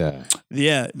does not die.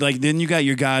 Yeah. Like then you got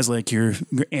your guys like your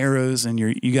Arrows and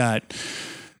you got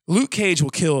Luke Cage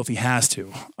will kill if he has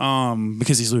to,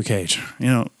 because he's Luke Cage. You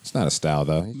know, it's not a style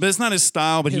though. But it's not his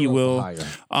style. But he will.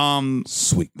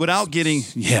 Sweet. Without getting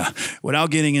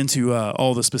into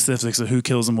all the specifics of who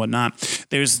kills and whatnot.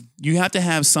 You have to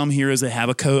have some heroes that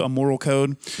have a moral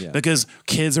code, because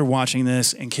kids are watching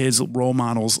this and kids role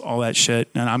models all that shit.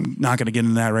 And I'm not going to get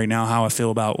into that right now. How I feel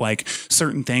about like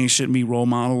certain things shouldn't be role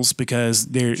models because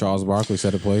they're Charles Barkley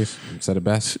said it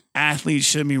best. Athletes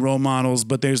shouldn't be role models,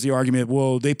 but there's the argument.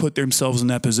 Well, they put themselves in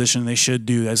that position. They should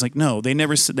do that. It's like no, they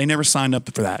never signed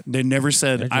up for that. They never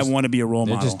said I want to be a role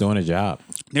model. They're just doing a job.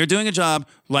 They're doing a job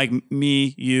like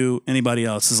me, you, anybody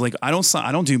else. It's like I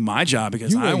don't do my job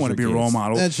because I want to be a role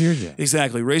model. That's your job.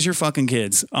 Exactly. Raise your fucking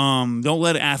kids. Don't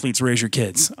let athletes raise your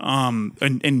kids.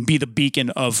 And be the beacon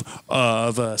of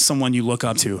someone you look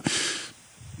up to.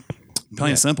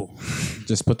 Plain and simple.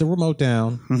 Just put the remote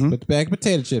down. Mm-hmm. Put the bag of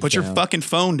potato chips Put your fucking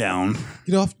phone down.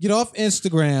 Get off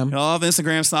Instagram. Get off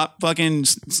Instagram. Stop fucking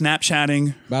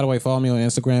Snapchatting. By the way, follow me on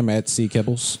Instagram at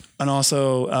 @CKibbles. And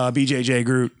also BJJ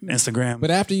Group Instagram.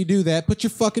 But after you do that, put your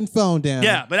fucking phone down.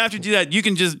 Yeah, but after you do that, you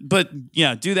can just do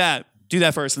that. Do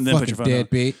that first and then fucking put your phone down.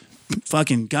 Deadbeat.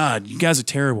 Fucking God, you guys are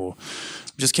terrible.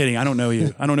 Just kidding. I don't know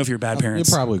you. I don't know if you're bad parents.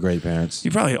 You're probably great parents.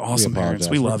 You're probably awesome parents.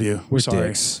 We love you. We're sorry.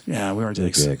 dicks. Yeah, we are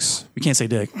dicks. We can't say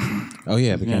dick. Oh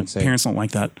yeah, we can't say. Parents don't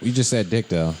like that. You just said dick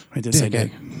though. I did say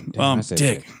dick.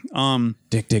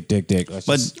 Dick. Dick.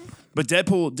 But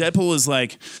Deadpool is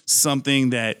like something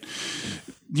that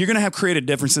you're gonna have creative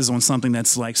differences on something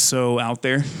that's like so out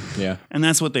there. Yeah. And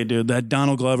that's what they do. That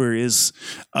Donald Glover is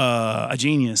a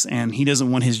genius, and he doesn't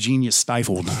want his genius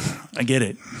stifled. I get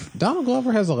it. Donald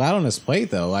Glover has a lot on his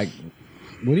plate, though. Like,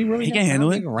 would he really? He can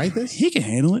handle it. Write this? He can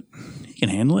handle it. He can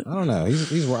handle it. I don't know.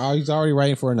 He's already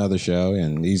writing for another show,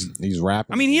 and he's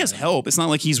rapping. I mean, he has help. It's not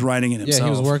like he's writing it himself. Yeah, he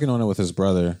was working on it with his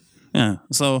brother. Yeah.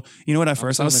 So you know what?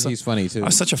 He's funny too. I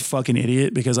was such a fucking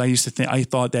idiot because I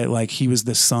thought that like he was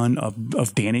the son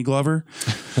of Danny Glover,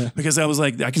 because I was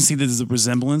like, I can see the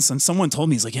resemblance. And someone told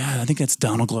me, he's like, yeah, I think that's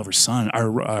Donald Glover's son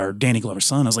or Danny Glover's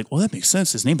son. I was like, well, that makes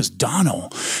sense. His name is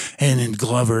Donald, and then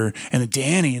Glover, and then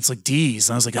Danny, it's like D's.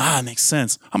 And I was like, it makes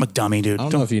sense. I'm a dummy, dude. I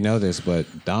don't know if you know this, but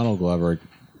Donald Glover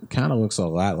kind of looks a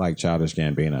lot like Childish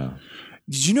Gambino.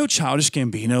 Did you know Childish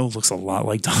Gambino looks a lot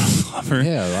like Donald Glover?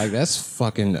 Yeah, like that's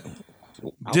fucking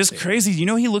just crazy. You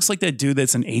know he looks like that dude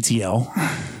that's an ATL.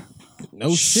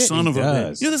 No shit. Son of a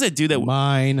bitch. You know there's that dude that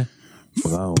mine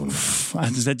blown.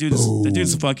 That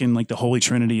dude's fucking like the holy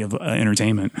trinity of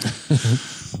entertainment.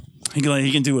 He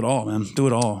can do it all, man. Do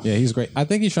it all. Yeah, he's great. I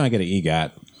think he's trying to get an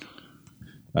EGOT.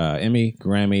 Emmy,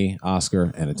 Grammy, Oscar,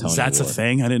 and a Tony That's Award. a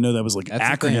thing. I didn't know that was like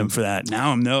acronym for that.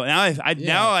 Now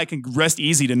now I can rest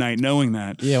easy tonight knowing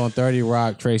that. Yeah, on 30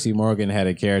 Rock, Tracy Morgan had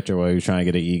a character where he was trying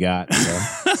to get an EGOT.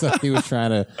 So he was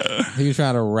trying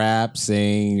to rap,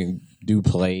 sing, do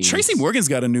plays. Tracy Morgan's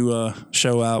got a new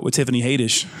show out with Tiffany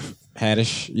Haddish.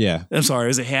 Yeah. I'm sorry,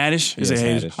 is it Haddish? Is it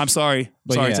Yes, Haddish? Haddish. I'm sorry.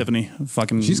 But Sorry, yeah. Tiffany.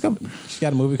 Fucking. She's got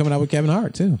a movie coming out with Kevin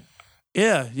Hart too.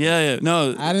 Yeah.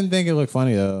 No, I didn't think it looked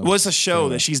funny though. what's a show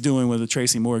that she's doing with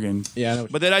Tracy Morgan? Yeah, I know.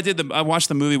 But then I watched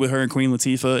the movie with her and Queen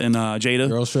Latifah and Jada.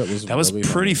 Girl Trip was That was really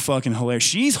pretty funny. fucking hilarious.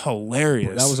 She's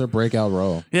hilarious. That was her breakout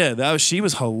role. Yeah, she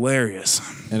was hilarious.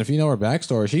 And if you know her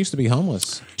backstory, she used to be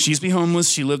homeless. She used to be homeless.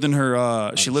 She lived in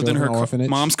her children's orphanage.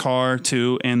 mom's car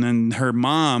too, and then her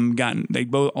mom they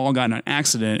both all got in an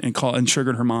accident and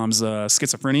triggered her mom's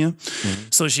schizophrenia. Mm-hmm.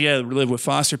 So she had to live with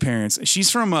foster parents. She's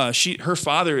from her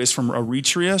father is from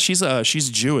Eritrea. She's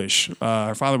Jewish.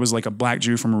 Her father was like a black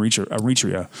Jew from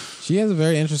Eritrea. She has a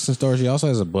very interesting story. She also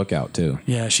has a book out too.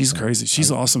 Yeah, she's crazy.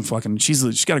 She's awesome.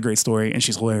 She's got a great story and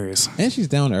she's hilarious. And she's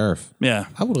down to earth. Yeah,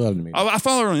 I would love to meet her. I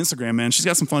follow her on Instagram, man. She's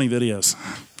got some funny videos.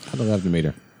 I'd love to meet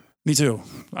her. Me too.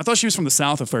 I thought she was from the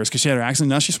South at first because she had her accent.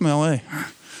 Now she's from LA.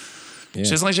 Yeah. She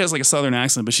has like a Southern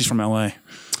accent, but she's from LA.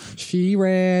 She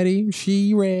ready.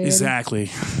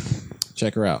 Exactly.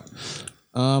 Check her out.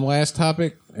 Last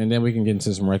topic, and then we can get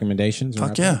into some recommendations.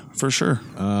 Fuck yeah, for sure.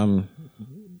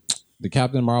 The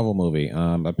Captain Marvel movie.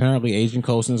 Apparently, Agent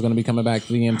Coulson is going to be coming back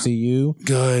to the MCU.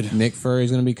 Good. Nick Fury is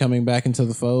going to be coming back into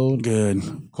the fold. Good.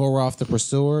 Korra the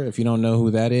Pursuer. If you don't know who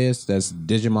that is, that's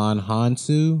Digimon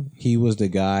Hansu. He was the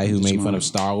guy who made fun of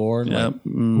Star-Lord. Yep. Like,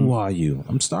 who are you?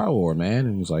 I'm Star-Lord, man.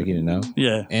 And he was like, he didn't know.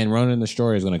 Yeah. And Ronan the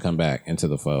Destroyer is going to come back into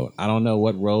the fold. I don't know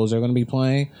what roles they're going to be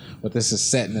playing, but this is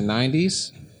set in the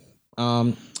 90s.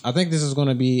 I think this is going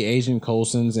to be Agent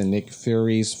Coulson's and Nick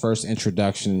Fury's first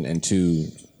introduction into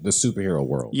the superhero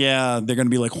world. Yeah, they're gonna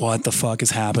be like, what the fuck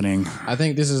is happening? I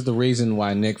think this is the reason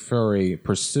why Nick Fury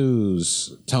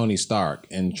pursues Tony Stark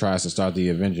and tries to start the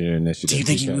Avenger Initiative. Do you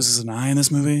think he because- loses an eye in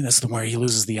this movie? That's the where he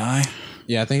loses the eye.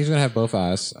 Yeah, I think he's going to have both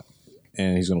eyes,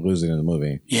 and he's going to lose it in the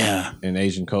movie. Yeah. And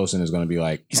Agent Coulson is going to be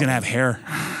like... He's gonna have hair.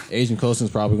 Agent Coulson's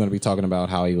probably going to be talking about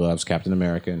how he loves Captain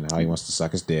America and how he wants to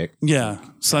suck his dick. Yeah.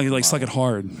 Suck it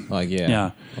hard. Like,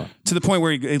 yeah. Yeah. To the point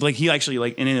where he actually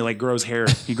like and then it like grows hair.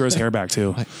 He grows hair back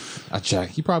too.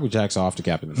 He probably jacks off to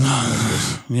Captain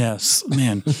America. Yes,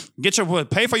 man.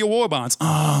 Pay for your war bonds.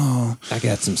 Oh, I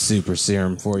got some super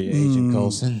serum for you, Agent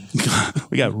Coulson.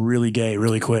 we got really gay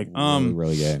really quick.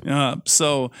 Really gay.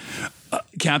 So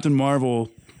Captain Marvel,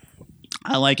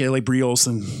 I like it. Like Brie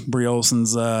Olson. Brie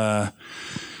Olson's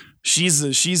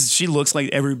she looks like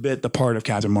every bit the part of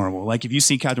Captain Marvel. Like if you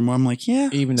see Captain Marvel, I'm like, yeah.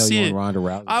 Even though see you it. want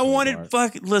Ronda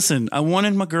Rousey. I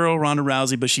wanted my girl Ronda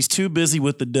Rousey, but she's too busy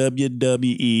with the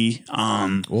WWE.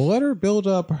 Well, let her build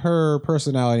up her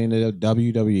personality in the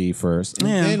WWE first,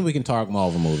 and then we can talk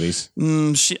Marvel movies.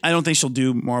 I don't think she'll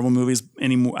do Marvel movies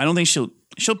anymore. I don't think she'll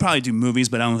probably do movies,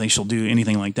 but I don't think she'll do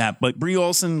anything like that. But Brie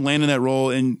Olson landed that role,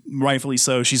 and rightfully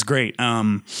so. She's great.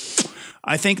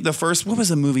 I think what was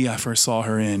the movie I first saw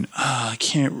her in? I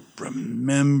can't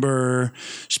remember.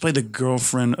 She played the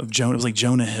girlfriend of Jonah. It was like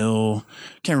Jonah Hill.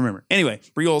 Can't remember. Anyway,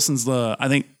 Brie Olson's am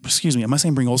I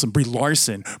saying Brie Olson? Brie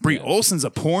Larson. Brie Olson's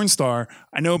a porn star.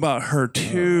 I know about her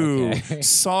too. okay.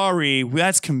 Sorry,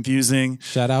 that's confusing.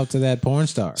 Shout out to that porn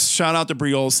star. Shout out to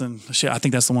Brie Olson. I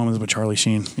think that's the one with Charlie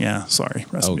Sheen. Yeah, sorry.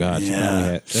 Oh God,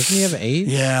 Yeah. doesn't he have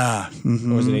AIDS? Yeah.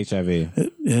 Mhm. Or is it HIV?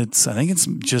 I think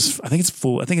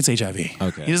it's HIV.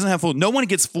 Okay. He doesn't have no one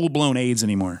gets full blown AIDS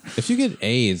anymore. If you get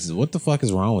AIDS, what the fuck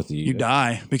is wrong with you? You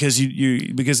die because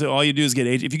because all you do is get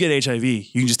AIDS. If you get HIV,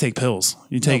 you can just take pills.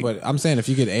 You No, take but I'm saying if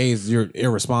you get AIDS, you're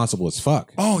irresponsible as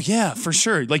fuck. Oh yeah, for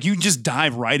sure. Like you just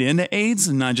dive right into AIDS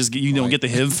and not just don't get the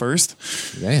HIV first.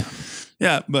 Damn.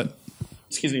 Yeah, but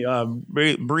excuse me,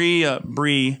 Brie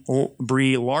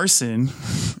Larson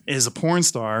is a porn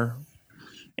star,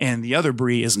 and the other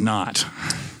Brie is not.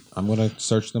 I'm gonna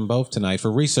search them both tonight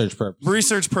for research purposes.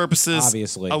 Research purposes,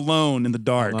 Obviously. alone in the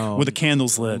dark with the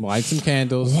candles lit. Light some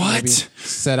candles. What? Maybe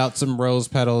set out some rose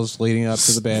petals leading up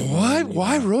to the bed. What?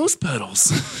 Why rose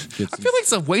petals? I feel like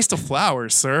it's a waste of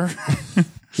flowers, sir.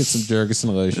 Get some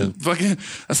Jergensen lotion. Fucking,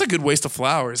 that's a good waste of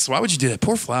flowers. Why would you do that?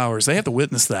 Poor flowers. They have to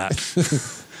witness that.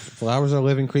 Flowers are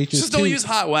living creatures. Just don't too. use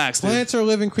hot wax, dude. Plants are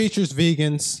living creatures.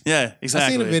 Vegans. Yeah,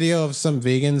 exactly. I seen a video of some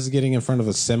vegans getting in front of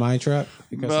a semi truck.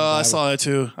 I saw that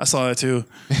too.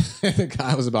 The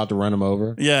guy was about to run him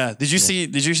over. Yeah. Did you see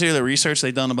the research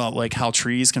they done about like how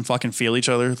trees can fucking feel each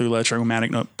other through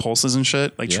electromagnetic pulses and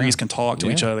shit? Like trees can talk to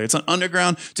each other. It's an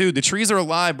underground, dude. The trees are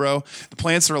alive, bro. The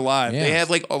plants are alive. Yeah. They have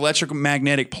like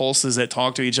electromagnetic pulses that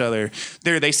talk to each other.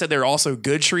 They said they're also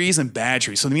good trees and bad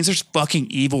trees. So it means there's fucking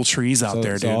evil trees out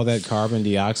there, So dude. all that carbon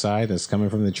dioxide that's coming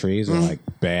from the trees are like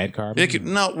bad carbon.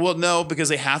 No, because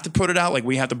they have to put it out. Like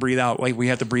we have to breathe out. Like we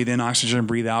have to breathe in oxygen and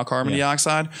breathe out carbon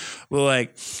dioxide. Well,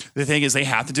 like the thing is, they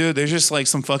have to do it. There's just like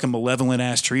some fucking malevolent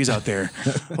ass trees out there,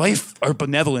 life or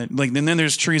benevolent. Like, and then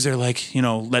there's trees that are like, you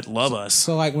know, that love us.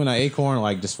 So like when an acorn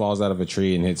like just falls out of a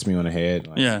tree and hits me on the head,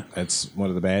 like, Yeah. that's one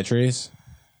of the bad trees.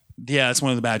 Yeah, it's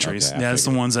one of the bad trees. Okay, I Yeah, it's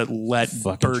the figured. ones that let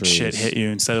Fucking bird shit trees. hit you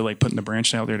instead of like putting the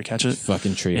branch out there to catch it.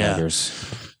 Fucking tree Yeah. huggers.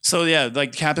 So yeah,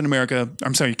 like Captain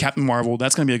Marvel.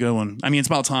 That's gonna be a good one. I mean, it's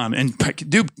about time. And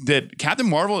dude, that Captain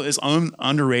Marvel is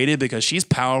underrated because she's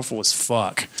powerful as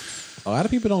fuck. A lot of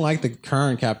people don't like the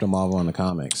current Captain Marvel in the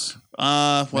comics.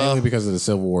 Mainly Well, because of the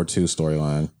Civil War II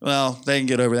storyline. they can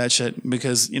get over that shit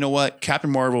because you know what? Captain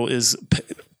Marvel is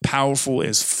powerful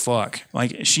as fuck.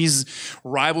 Like she's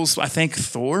rivals, I think,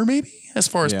 Thor maybe as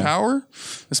far as Yeah. power,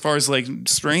 as far as like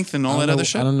strength and all that other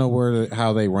shit. I don't know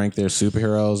how they rank their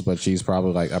superheroes, but she's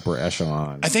probably like upper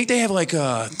echelon. I think they have like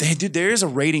there is a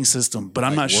rating system, but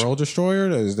I'm not sure. World Destroyer?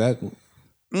 Is that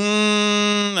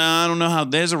I don't know how.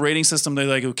 There's a rating system. They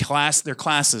like they're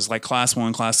classes, like class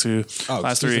 1, class 2,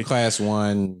 class she's 3. a class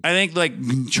 1? I think like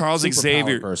Charles Superpowered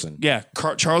Xavier. person. Yeah,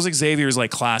 Charles Xavier is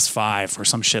like class 5 or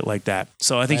some shit like that.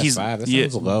 So I think Class he's 5? That yeah.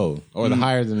 sounds low. Or the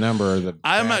higher the number, the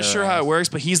I'm not better sure how ass. it works,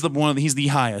 but he's the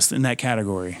highest in that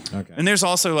category. Okay. And there's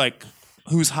also like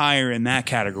who's higher in that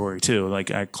category too, like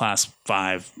at class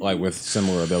 5. Like with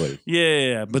similar ability.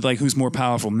 Yeah, but like who's more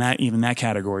powerful in that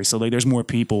category? So like there's more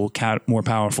people more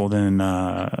powerful than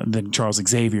Charles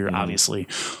Xavier, obviously.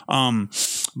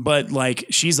 But like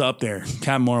she's up there.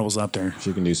 Captain Marvel's up there.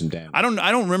 She can do some damage. I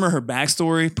don't remember her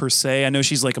backstory per se. I know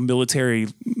she's like a military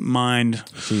mind,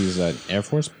 She's an Air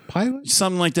Force pilot.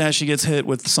 something like that. She gets hit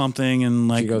with something and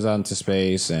like She goes out into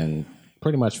space and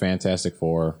pretty much Fantastic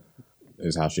Four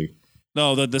is how she.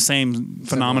 the same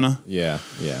phenomena. Yeah.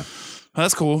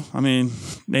 That's cool. I mean,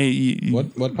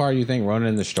 What part do you think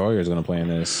Ronan the Destroyer is going to play in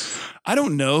this? I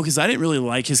don't know because I didn't really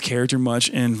like his character much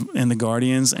in the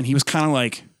Guardians, and he was kind of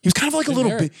like a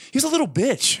little bit. He was a little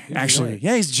bitch, actually. generic.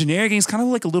 Yeah, he's generic, and he's kind of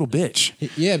like a little bitch.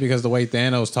 Yeah, because the way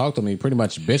Thanos talked to him, he pretty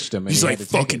much bitched him. And He's he like, had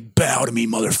to take it. "Fucking bow to me,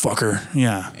 motherfucker."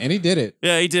 Yeah, And he did it.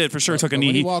 yeah, he did for sure. Took a but knee.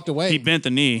 when he walked away- He bent the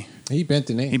knee. He bent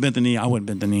the knee. He bent the knee. I wouldn't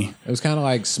bent the knee. It was kind of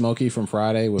like Smokey from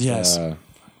Friday with Yes.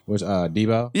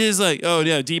 Debo. He's like, oh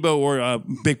yeah, Debo or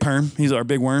Big Perm. He's our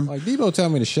big worm. Like Debo tell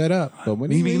me to shut up, but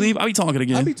when he Leave. I'll be talking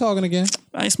again. I'll be talking again.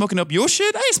 I ain't smoking up your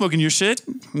shit. I ain't smoking your shit.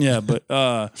 Yeah, but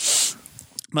I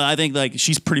think like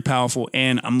she's pretty powerful,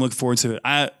 and I'm looking forward to it.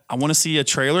 I want to see a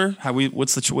trailer.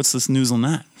 What's this news on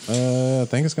that? I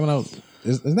think it's coming out.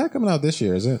 Is that coming out this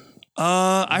year? Is it?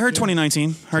 I heard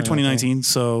 2019.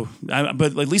 So, but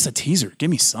at least a teaser. Give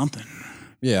me something.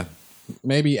 Yeah,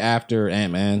 maybe after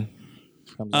Ant-Man.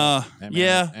 Yeah.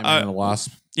 Ant-Man and the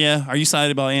Wasp. Yeah. Are you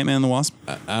excited about Ant-Man and the Wasp?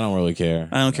 I don't really care.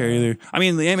 I don't care either. I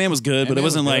mean, the Ant-Man was good, but it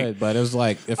wasn't like But it was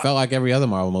like it felt like every other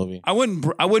Marvel movie. I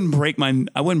wouldn't break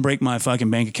my fucking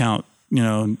bank account. You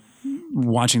know,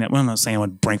 watching that. Well, I'm not saying I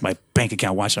would break my bank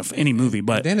account watching any movie,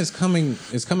 but Then it's coming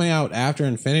out after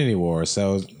Infinity War,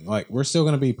 so like we're still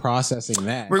going to be processing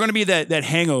that. we're going to be that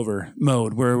hangover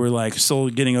mode where we're like still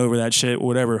getting over that shit,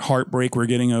 whatever heartbreak we're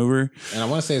getting over. And I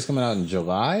want to say it's coming out in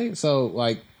July, so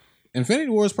like Infinity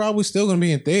War is probably still going to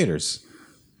be in theaters.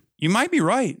 You might be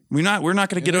right. We're not going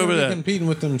to get They're over gonna be that. competing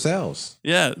with themselves.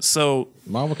 Yeah. So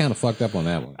Marvel kind of fucked up on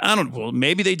that one. I don't. Well,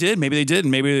 maybe they did. Maybe they did.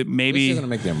 Maybe They're still going to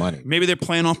make their money. maybe they're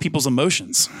playing off people's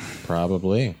emotions.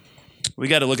 Probably. We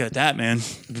got to look at that, man.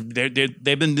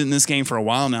 They've been in this game for a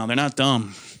while now. They're not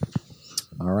dumb.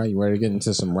 All right, you ready to get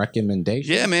into some recommendations?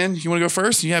 Yeah, man. You want to go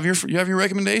first? You have your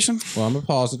recommendation? Well, I'm going to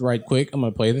pause it right quick. I'm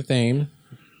going to play the theme,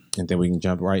 and then we can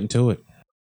jump right into it.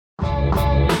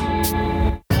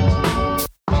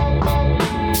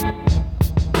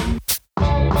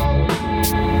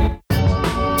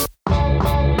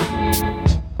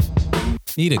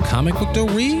 Need a comic book to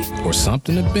read or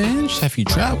something to binge? Have you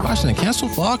tried watching a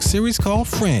canceled Fox series called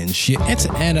Fringe? You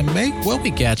into anime? Well,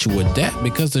 we got you with that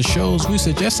because the shows we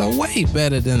suggest are way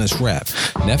better than this rap.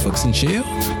 Netflix and chill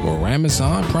or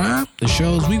Amazon Prime? The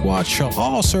shows we watch are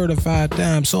all certified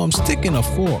dime, so I'm sticking a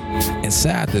fork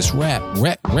inside this rap.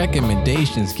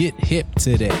 Recommendations, get hip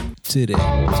to that.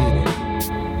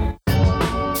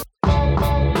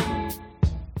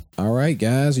 All right,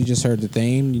 guys, you just heard the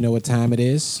theme. You know what time it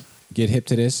is. Get hip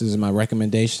to this. This is my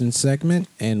recommendation segment,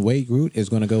 and Wade Groot is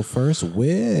going to go first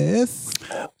with.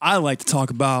 I like to talk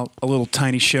about a little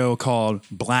tiny show called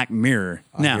Black Mirror.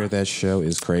 I hear that show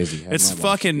is crazy. Have It's not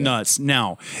watched fucking it yet. nuts.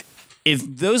 Now, if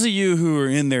those of you who are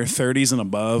in their 30s and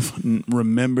above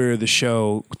remember the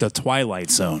show The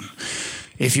Twilight Zone,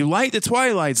 if you like The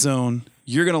Twilight Zone,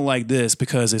 you're going to like this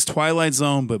because it's Twilight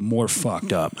Zone, but more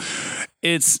fucked up.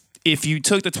 It's if you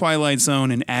took the Twilight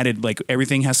Zone and added like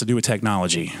everything has to do with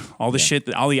technology, all the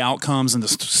shit, all the outcomes and the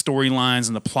storylines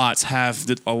and the plots have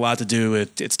a lot to do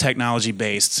with it's technology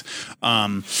based.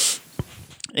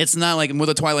 It's not like with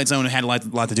the Twilight Zone, it had a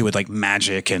lot to do with like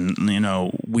magic and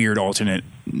weird alternate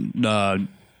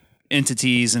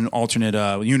entities and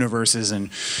alternate universes and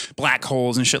black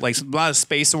holes and shit, like a lot of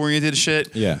space oriented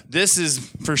shit. Yeah. This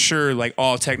is for sure like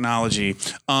all technology,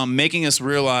 making us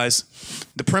realize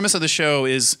the premise of the show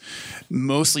is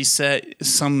mostly set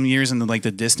some years in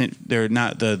the distant, they're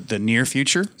not the near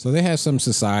future. So they have some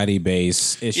society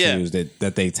based issues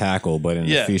that they tackle, but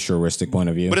in a futuristic point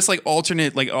of view. But it's like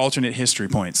alternate history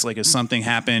points. Like if something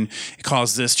happened, it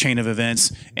caused this chain of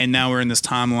events, and now we're in this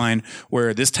timeline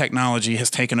where this technology has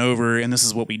taken over, and this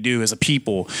is what we do as a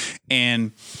people.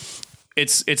 And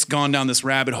it's gone down this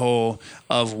rabbit hole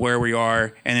of where we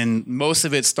are, and then most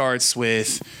of it starts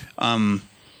with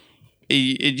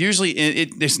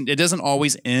it doesn't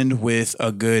always end with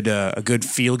a good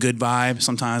feel good vibe.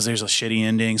 Sometimes there's a shitty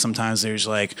ending. Sometimes there's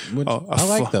like I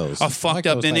like those. A fucked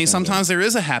up ending. Sometimes there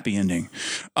is a happy ending.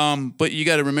 But you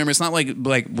got to remember, it's not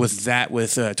like with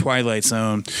Twilight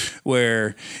Zone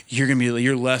where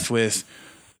you're left with.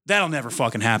 That'll never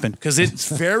fucking happen because it's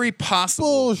very possible.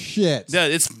 Bullshit. Yeah,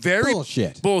 it's very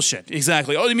bullshit.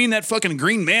 Exactly. Oh, you mean that fucking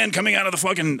green man coming out of the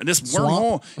fucking this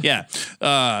wormhole? Yeah.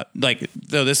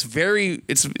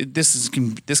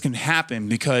 This can happen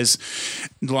because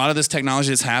a lot of this technology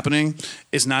that's happening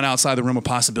is not outside the realm of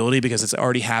possibility because it's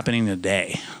already happening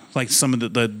today. Like some of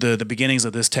the beginnings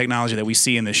of this technology that we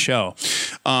see in this show,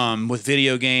 with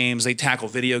video games, they tackle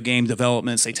video game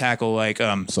developments. They tackle like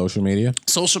social media.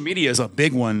 Social media is a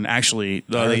big one, actually.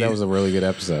 I heard that was a really good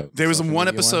episode. There was one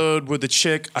episode with the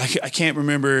chick. I can't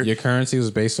remember. Your currency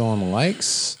was based on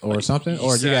likes or something,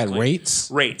 or you got rates.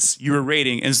 Rates. You were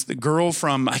rating. And it's the girl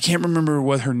from I can't remember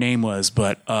what her name was,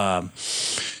 but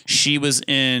she was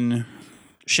in.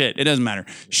 Shit, it doesn't matter.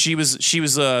 She was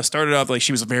started off like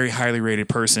she was a very highly rated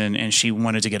person, and she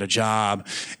wanted to get a job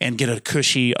and get a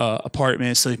cushy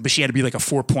apartment. So, but she had to be like a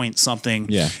 4 point something.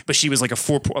 Yeah. But she was like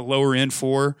a lower end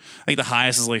 4. I think the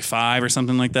highest is like 5 or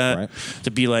something like that. Right.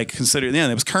 To be like considered. Yeah,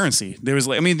 that was currency. There was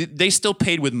like, I mean, they still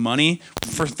paid with money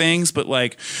for things, but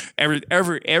like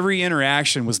every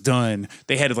interaction was done.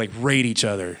 They had to like rate each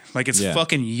other. Like it's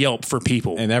fucking Yelp for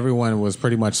people. And everyone was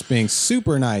pretty much being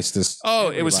super nice to.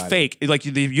 Everybody. It was fake. Like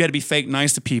you had to be fake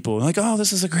nice to people. Like, oh,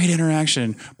 this is a great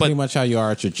interaction. But pretty much how you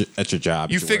are at your job.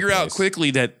 You figure out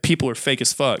quickly that people are fake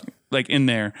as fuck. Like in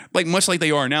there, like much like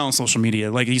they are now on social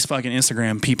media. Like these fucking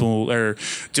Instagram people are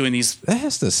doing these. That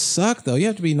has to suck though. You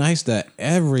have to be nice to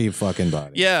every fucking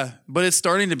body. Yeah, but it's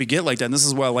starting to get like that. And this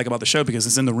is what I like about the show because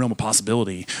it's in the realm of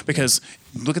possibility. Because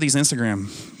look at these Instagram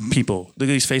people, look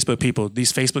at these Facebook people,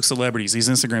 these Facebook celebrities, these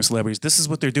Instagram celebrities. This is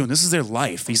what they're doing. This is their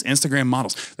life. These Instagram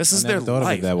models. This is their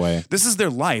life. Of it that way. This is their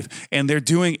life, and they're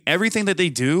doing everything that they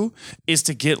do is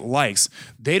to get likes.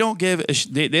 They don't give.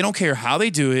 They don't care how they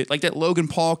do it. Like that Logan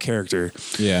Paul character.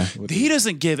 Yeah. He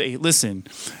doesn't give a listen.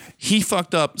 He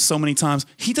fucked up so many times.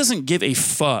 He doesn't give a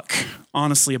fuck,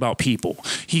 honestly, about people.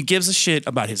 He gives a shit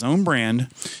about his own brand,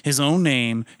 his own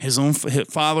name, his own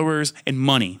followers, and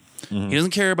money. Mm-hmm. He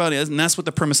doesn't care about it, and that's what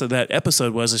the premise of that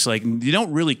episode was. It's like you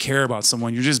don't really care about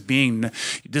someone; you're just being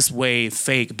this way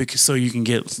fake because so you can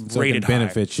get rated high.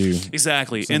 Benefit you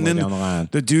exactly. And then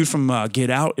the dude from Get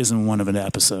Out is in one of the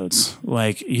episodes.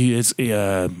 Like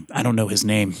I don't know his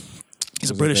name. He's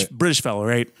a British fellow,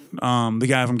 right? The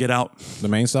guy from Get Out. The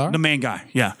main star? The main guy,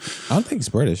 yeah. I don't think he's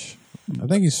British. I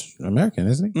think he's American,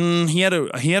 isn't he? He had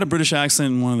a British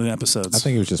accent in one of the episodes. I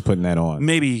think he was just putting that on.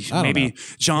 Maybe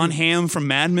John Hamm from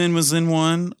Mad Men was in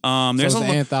one. There's an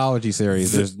anthology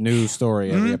series. There's new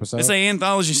story every episode. It's an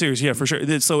anthology series, yeah, for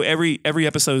sure. So every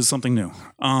episode is something new.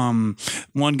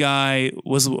 One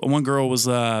girl was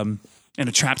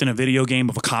trapped in a video game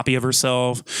of a copy of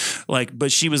herself,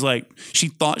 but she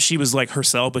thought she was like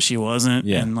herself, but she wasn't.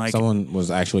 Yeah, and like someone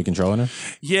was actually controlling her.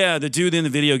 Yeah, the dude in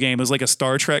the video game was like a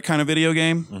Star Trek kind of video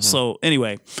game. Mm-hmm. So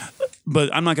anyway,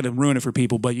 but I'm not going to ruin it for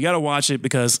people. But you got to watch it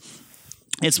because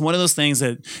it's one of those things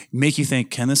that make you think,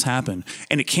 can this happen?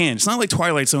 And it can. It's not like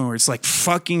Twilight Zone where it's like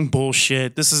fucking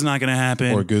bullshit. This is not going to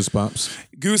happen. Or Goosebumps.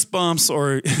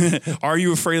 Or Are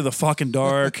You Afraid of the Fucking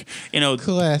Dark?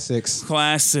 Classics.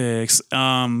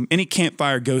 Any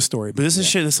campfire ghost story. But this is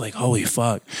shit that's like, holy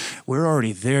fuck. We're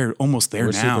already there, almost there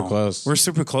now. Super close. We're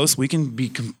super close. We can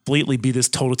completely be this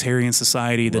totalitarian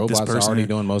society that robots this person are already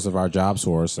doing most of our jobs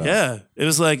for us. So. Yeah. It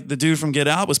was like the dude from Get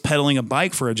Out was pedaling a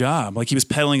bike for a job. Like he was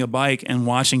pedaling a bike and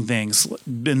watching things,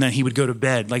 and then he would go to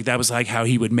bed. Like that was like how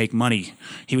he would make money.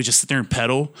 He would just sit there and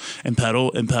pedal and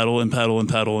pedal and pedal and pedal and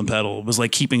pedal and pedal. It was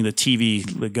like keeping the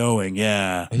TV going.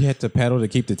 Yeah. He had to pedal to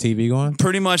keep the TV going?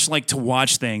 Pretty much like to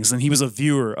watch things. And he was a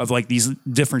viewer of like these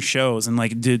different shows, and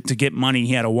like to get money,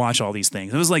 he had to watch all these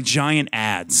things. It was like giant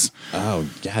ads. Oh,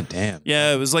 goddamn.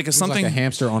 Yeah. It was like something. Like a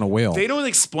hamster on a wheel. They don't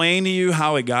explain to you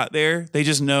how it got there. They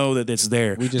just know that it's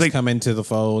there. We just like, come into the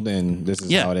fold and this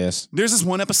is how it is. There's this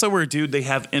one episode where, dude, they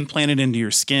have implanted into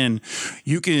your skin.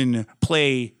 You can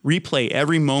replay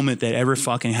every moment that ever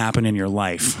fucking happened in your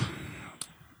life.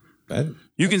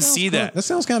 You can see cool. that. That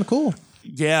sounds kind of cool.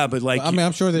 Yeah, but like, I mean,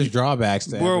 I'm sure there's drawbacks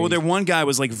to well, there one guy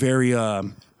was like very.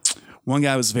 One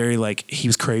guy was very like, he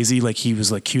was crazy. Like he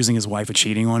was like accusing his wife of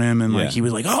cheating on him. And like, he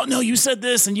was like, oh no, you said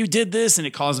this and you did this. And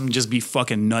it caused him to just be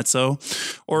fucking nutso.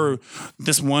 Or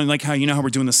this one, like how, you know how we're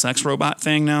doing the sex robot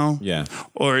thing now? Yeah.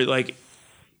 Or like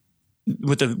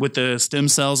with the stem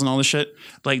cells and all this shit.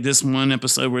 Like this one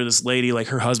episode where this lady, like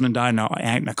her husband died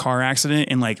in a car accident,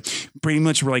 and like pretty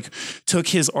much like took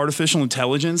his artificial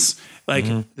intelligence, like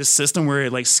this system where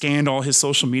it like scanned all his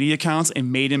social media accounts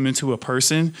and made him into a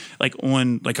person, like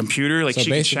on like computer, like So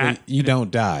she could basically, chat. you don't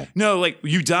die. No, like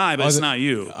you die, but it's not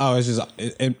you. Oh, it's just,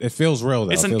 it feels real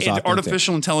though. It's It an feels authentic.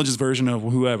 artificial intelligence version of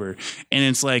whoever. And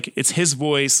it's like, it's his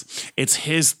voice, it's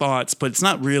his thoughts, but it's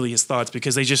not really his thoughts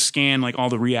because they just scan like all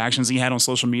the reactions he had on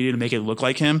social media to make it look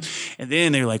like him. And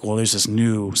then they're like, well, there's this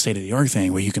new state of the art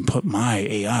thing where you can put my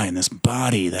AI in this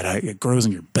body that it grows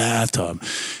in your bathtub.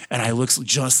 And I looks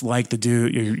just like the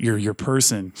dude, your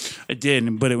person. It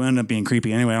did, but it ended up being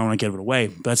creepy anyway. I don't want to give it away.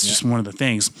 That's just one of the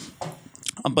things.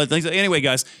 But anyway,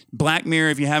 guys, Black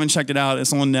Mirror. If you haven't checked it out,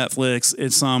 it's on Netflix.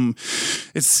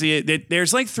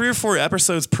 There's like 3 or 4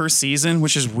 episodes per season,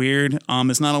 which is weird.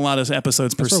 It's not a lot of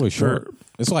episodes per season. It's really short.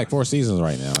 It's like 4 seasons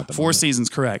right now. At the 4 moment. seasons,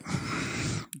 correct.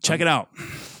 Check it out.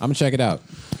 I'm gonna check it out.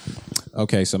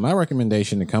 Okay, so my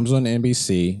recommendation, it comes on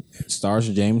NBC. It stars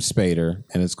James Spader,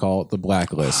 and it's called The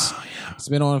Blacklist. Oh, yeah. It's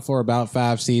been on for about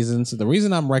 5 seasons. The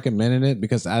reason I'm recommending it,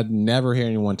 because I never hear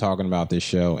anyone talking about this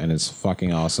show, and it's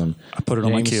fucking awesome. I put it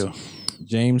on my queue.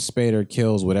 James Spader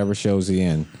kills whatever shows he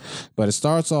in. But it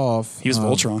starts off... He was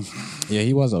Voltron. Yeah,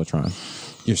 he was Ultron.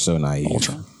 You're so naive.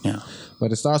 Voltron, yeah.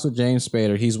 But it starts with James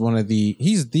Spader. He's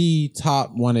the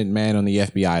top wanted man on the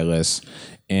FBI list.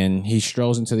 And he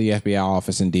strolls into the FBI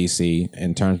office in D.C.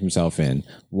 and turns himself in.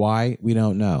 Why? We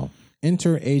don't know.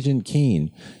 Enter Agent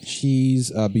Keene.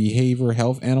 She's a behavior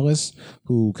health analyst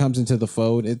who comes into the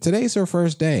fold. Today's her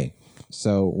first day.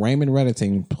 So Raymond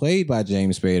Reddington, played by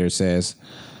James Spader, says,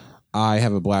 I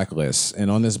have a blacklist. And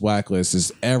on this blacklist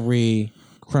is every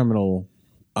criminal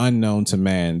unknown to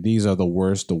man. These are the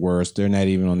worst. They're not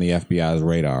even on the FBI's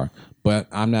radar. But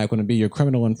I'm not going to be your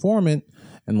criminal informant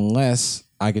unless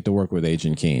I get to work with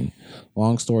Agent Keene.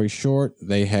 Long story short,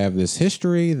 they have this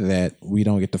history that we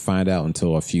don't get to find out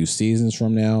until a few seasons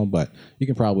from now, but you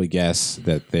can probably guess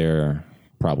that they're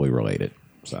probably related.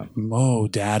 So,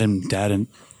 dad and daughter.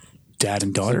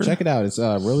 So check it out. It's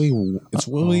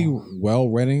really well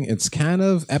written. It's kind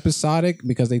of episodic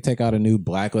because they take out a new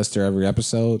blacklister every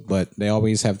episode, but they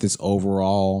always have this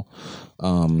overall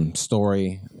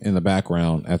story in the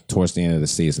background towards the end of the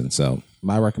season. So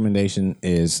my recommendation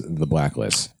is The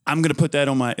Blacklist. I'm gonna put that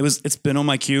on my. It's been on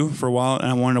my queue for a while, and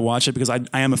I wanted to watch it because I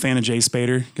am a fan of Jay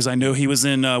Spader because I know he was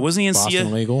in. Wasn't he in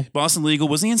Boston Legal? Boston Legal.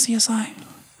 Was he in CSI?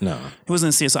 No, he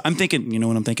wasn't in CSI. I'm thinking. You know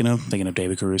what I'm thinking of? I'm thinking of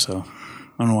David Caruso.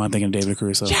 I don't know why I'm thinking of David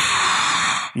Caruso.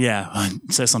 Yeah,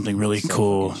 it says something really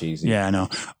cool. Cheesy. Yeah, I know.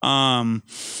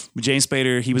 James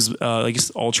Spader, he was like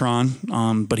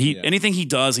Ultron. But anything he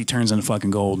does, he turns into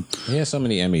fucking gold. He has so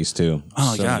many Emmys too.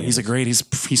 Oh yeah, he's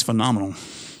he's phenomenal.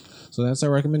 So that's our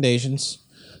recommendations.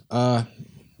 That's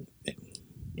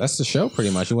the show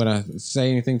pretty much. You want to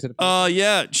say anything to the people?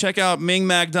 Yeah, check out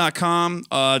mingmag.com.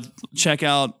 Check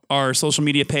out our social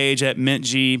media page at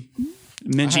MintG.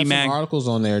 I have some articles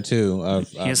on there too.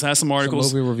 He has some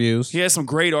articles. Some movie reviews. He has some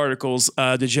great articles.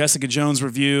 The Jessica Jones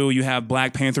review. You have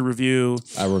Black Panther review.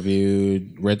 I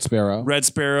reviewed Red Sparrow.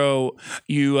 So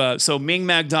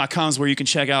mingmag.com is where you can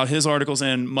check out his articles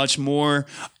and much more.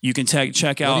 You can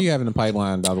check out. What do you have in the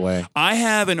pipeline, by the way? I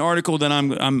have an article that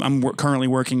I'm currently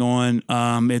working on.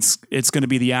 It's going to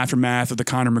be the aftermath of the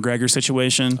Conor McGregor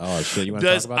situation. Oh shit! You want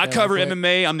to talk about that? I cover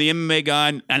MMA. I'm the MMA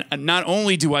guy, and not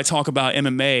only do I talk about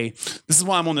MMA. This is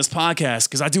why I'm on this podcast,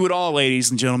 because I do it all,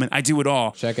 ladies and gentlemen. I do it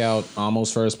all. Check out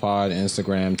Almost First Pod,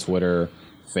 Instagram, Twitter,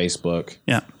 Facebook.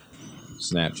 Yeah.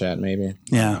 Snapchat, maybe.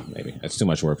 Yeah. Maybe. That's too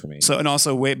much work for me. So, and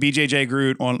also BJJ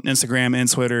Groot on Instagram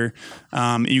and Twitter.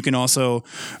 You can also,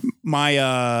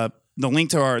 The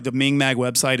link to the Ming Mag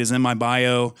website is in my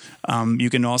bio. You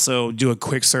can also do a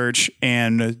quick search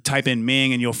and type in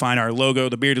Ming, and you'll find our logo,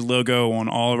 the bearded logo, on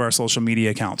all of our social media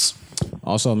accounts.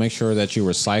 Also, make sure that you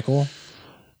recycle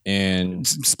and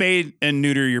spade and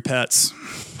neuter your pets.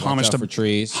 Homage to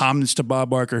trees. Homage to Bob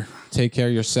Barker. Take care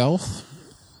of yourself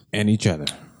and each other.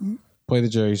 Play the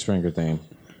Jerry Springer theme.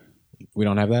 We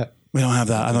don't have that? We don't have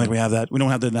that. I don't think we have that. We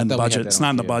don't have that in the budget. It's not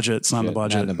in the budget. It's not in the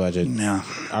budget. Not in the budget. Yeah.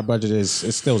 Our budget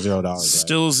it's still $0. Right?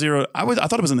 Still zero. I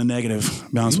thought it was in the negative.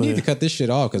 To be honest You with need to cut this shit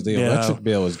off because the electric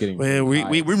bill is getting. We're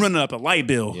running up a light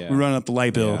bill. Yeah. We're running up the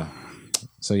light bill. Yeah.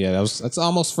 So yeah, that's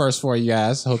almost first for you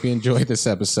guys. Hope you enjoyed this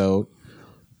episode.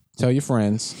 Tell your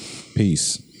friends.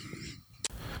 Peace.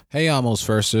 Hey, Almost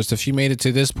Firsters, if you made it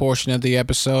to this portion of the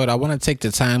episode, I want to take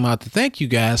the time out to thank you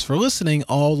guys for listening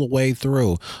all the way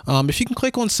through. If you can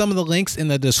click on some of the links in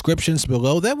the descriptions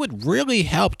below, that would really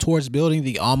help towards building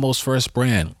the Almost First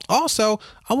brand. Also,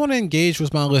 I want to engage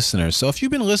with my listeners. So if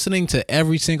you've been listening to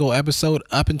every single episode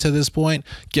up until this point,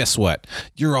 guess what?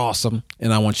 You're awesome,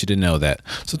 and I want you to know that.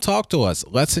 So talk to us.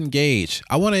 Let's engage.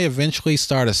 I want to eventually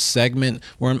start a segment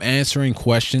where I'm answering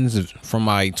questions from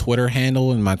my Twitter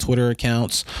handle and my Twitter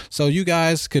accounts. So you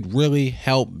guys could really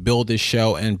help build this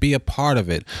show and be a part of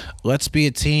it. Let's be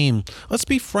a team. Let's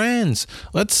be friends.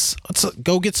 Let's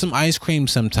go get some ice cream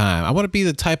sometime. I want to be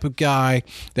the type of guy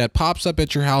that pops up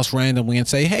at your house randomly and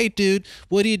say, hey, dude,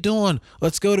 what are you doing?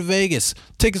 Let's go to Vegas.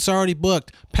 Tickets are already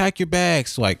booked. Pack your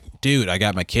bags. Like, dude, I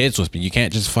got my kids with me. You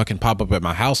can't just fucking pop up at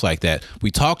my house like that.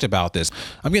 We talked about this.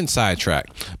 I'm getting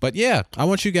sidetracked. But yeah, I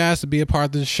want you guys to be a part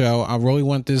of this show. I really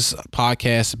want this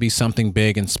podcast to be something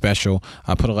big and special.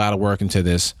 I put a lot of work into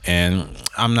this, and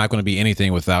I'm not going to be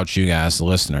anything without you guys, the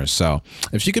listeners. So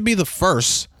if you could be the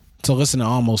first to listen to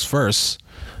Almost First,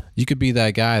 you could be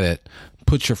that guy that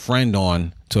puts your friend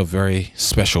on to a very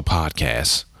special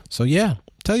podcast. So yeah,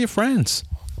 tell your friends.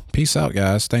 Peace out,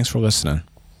 guys. Thanks for listening.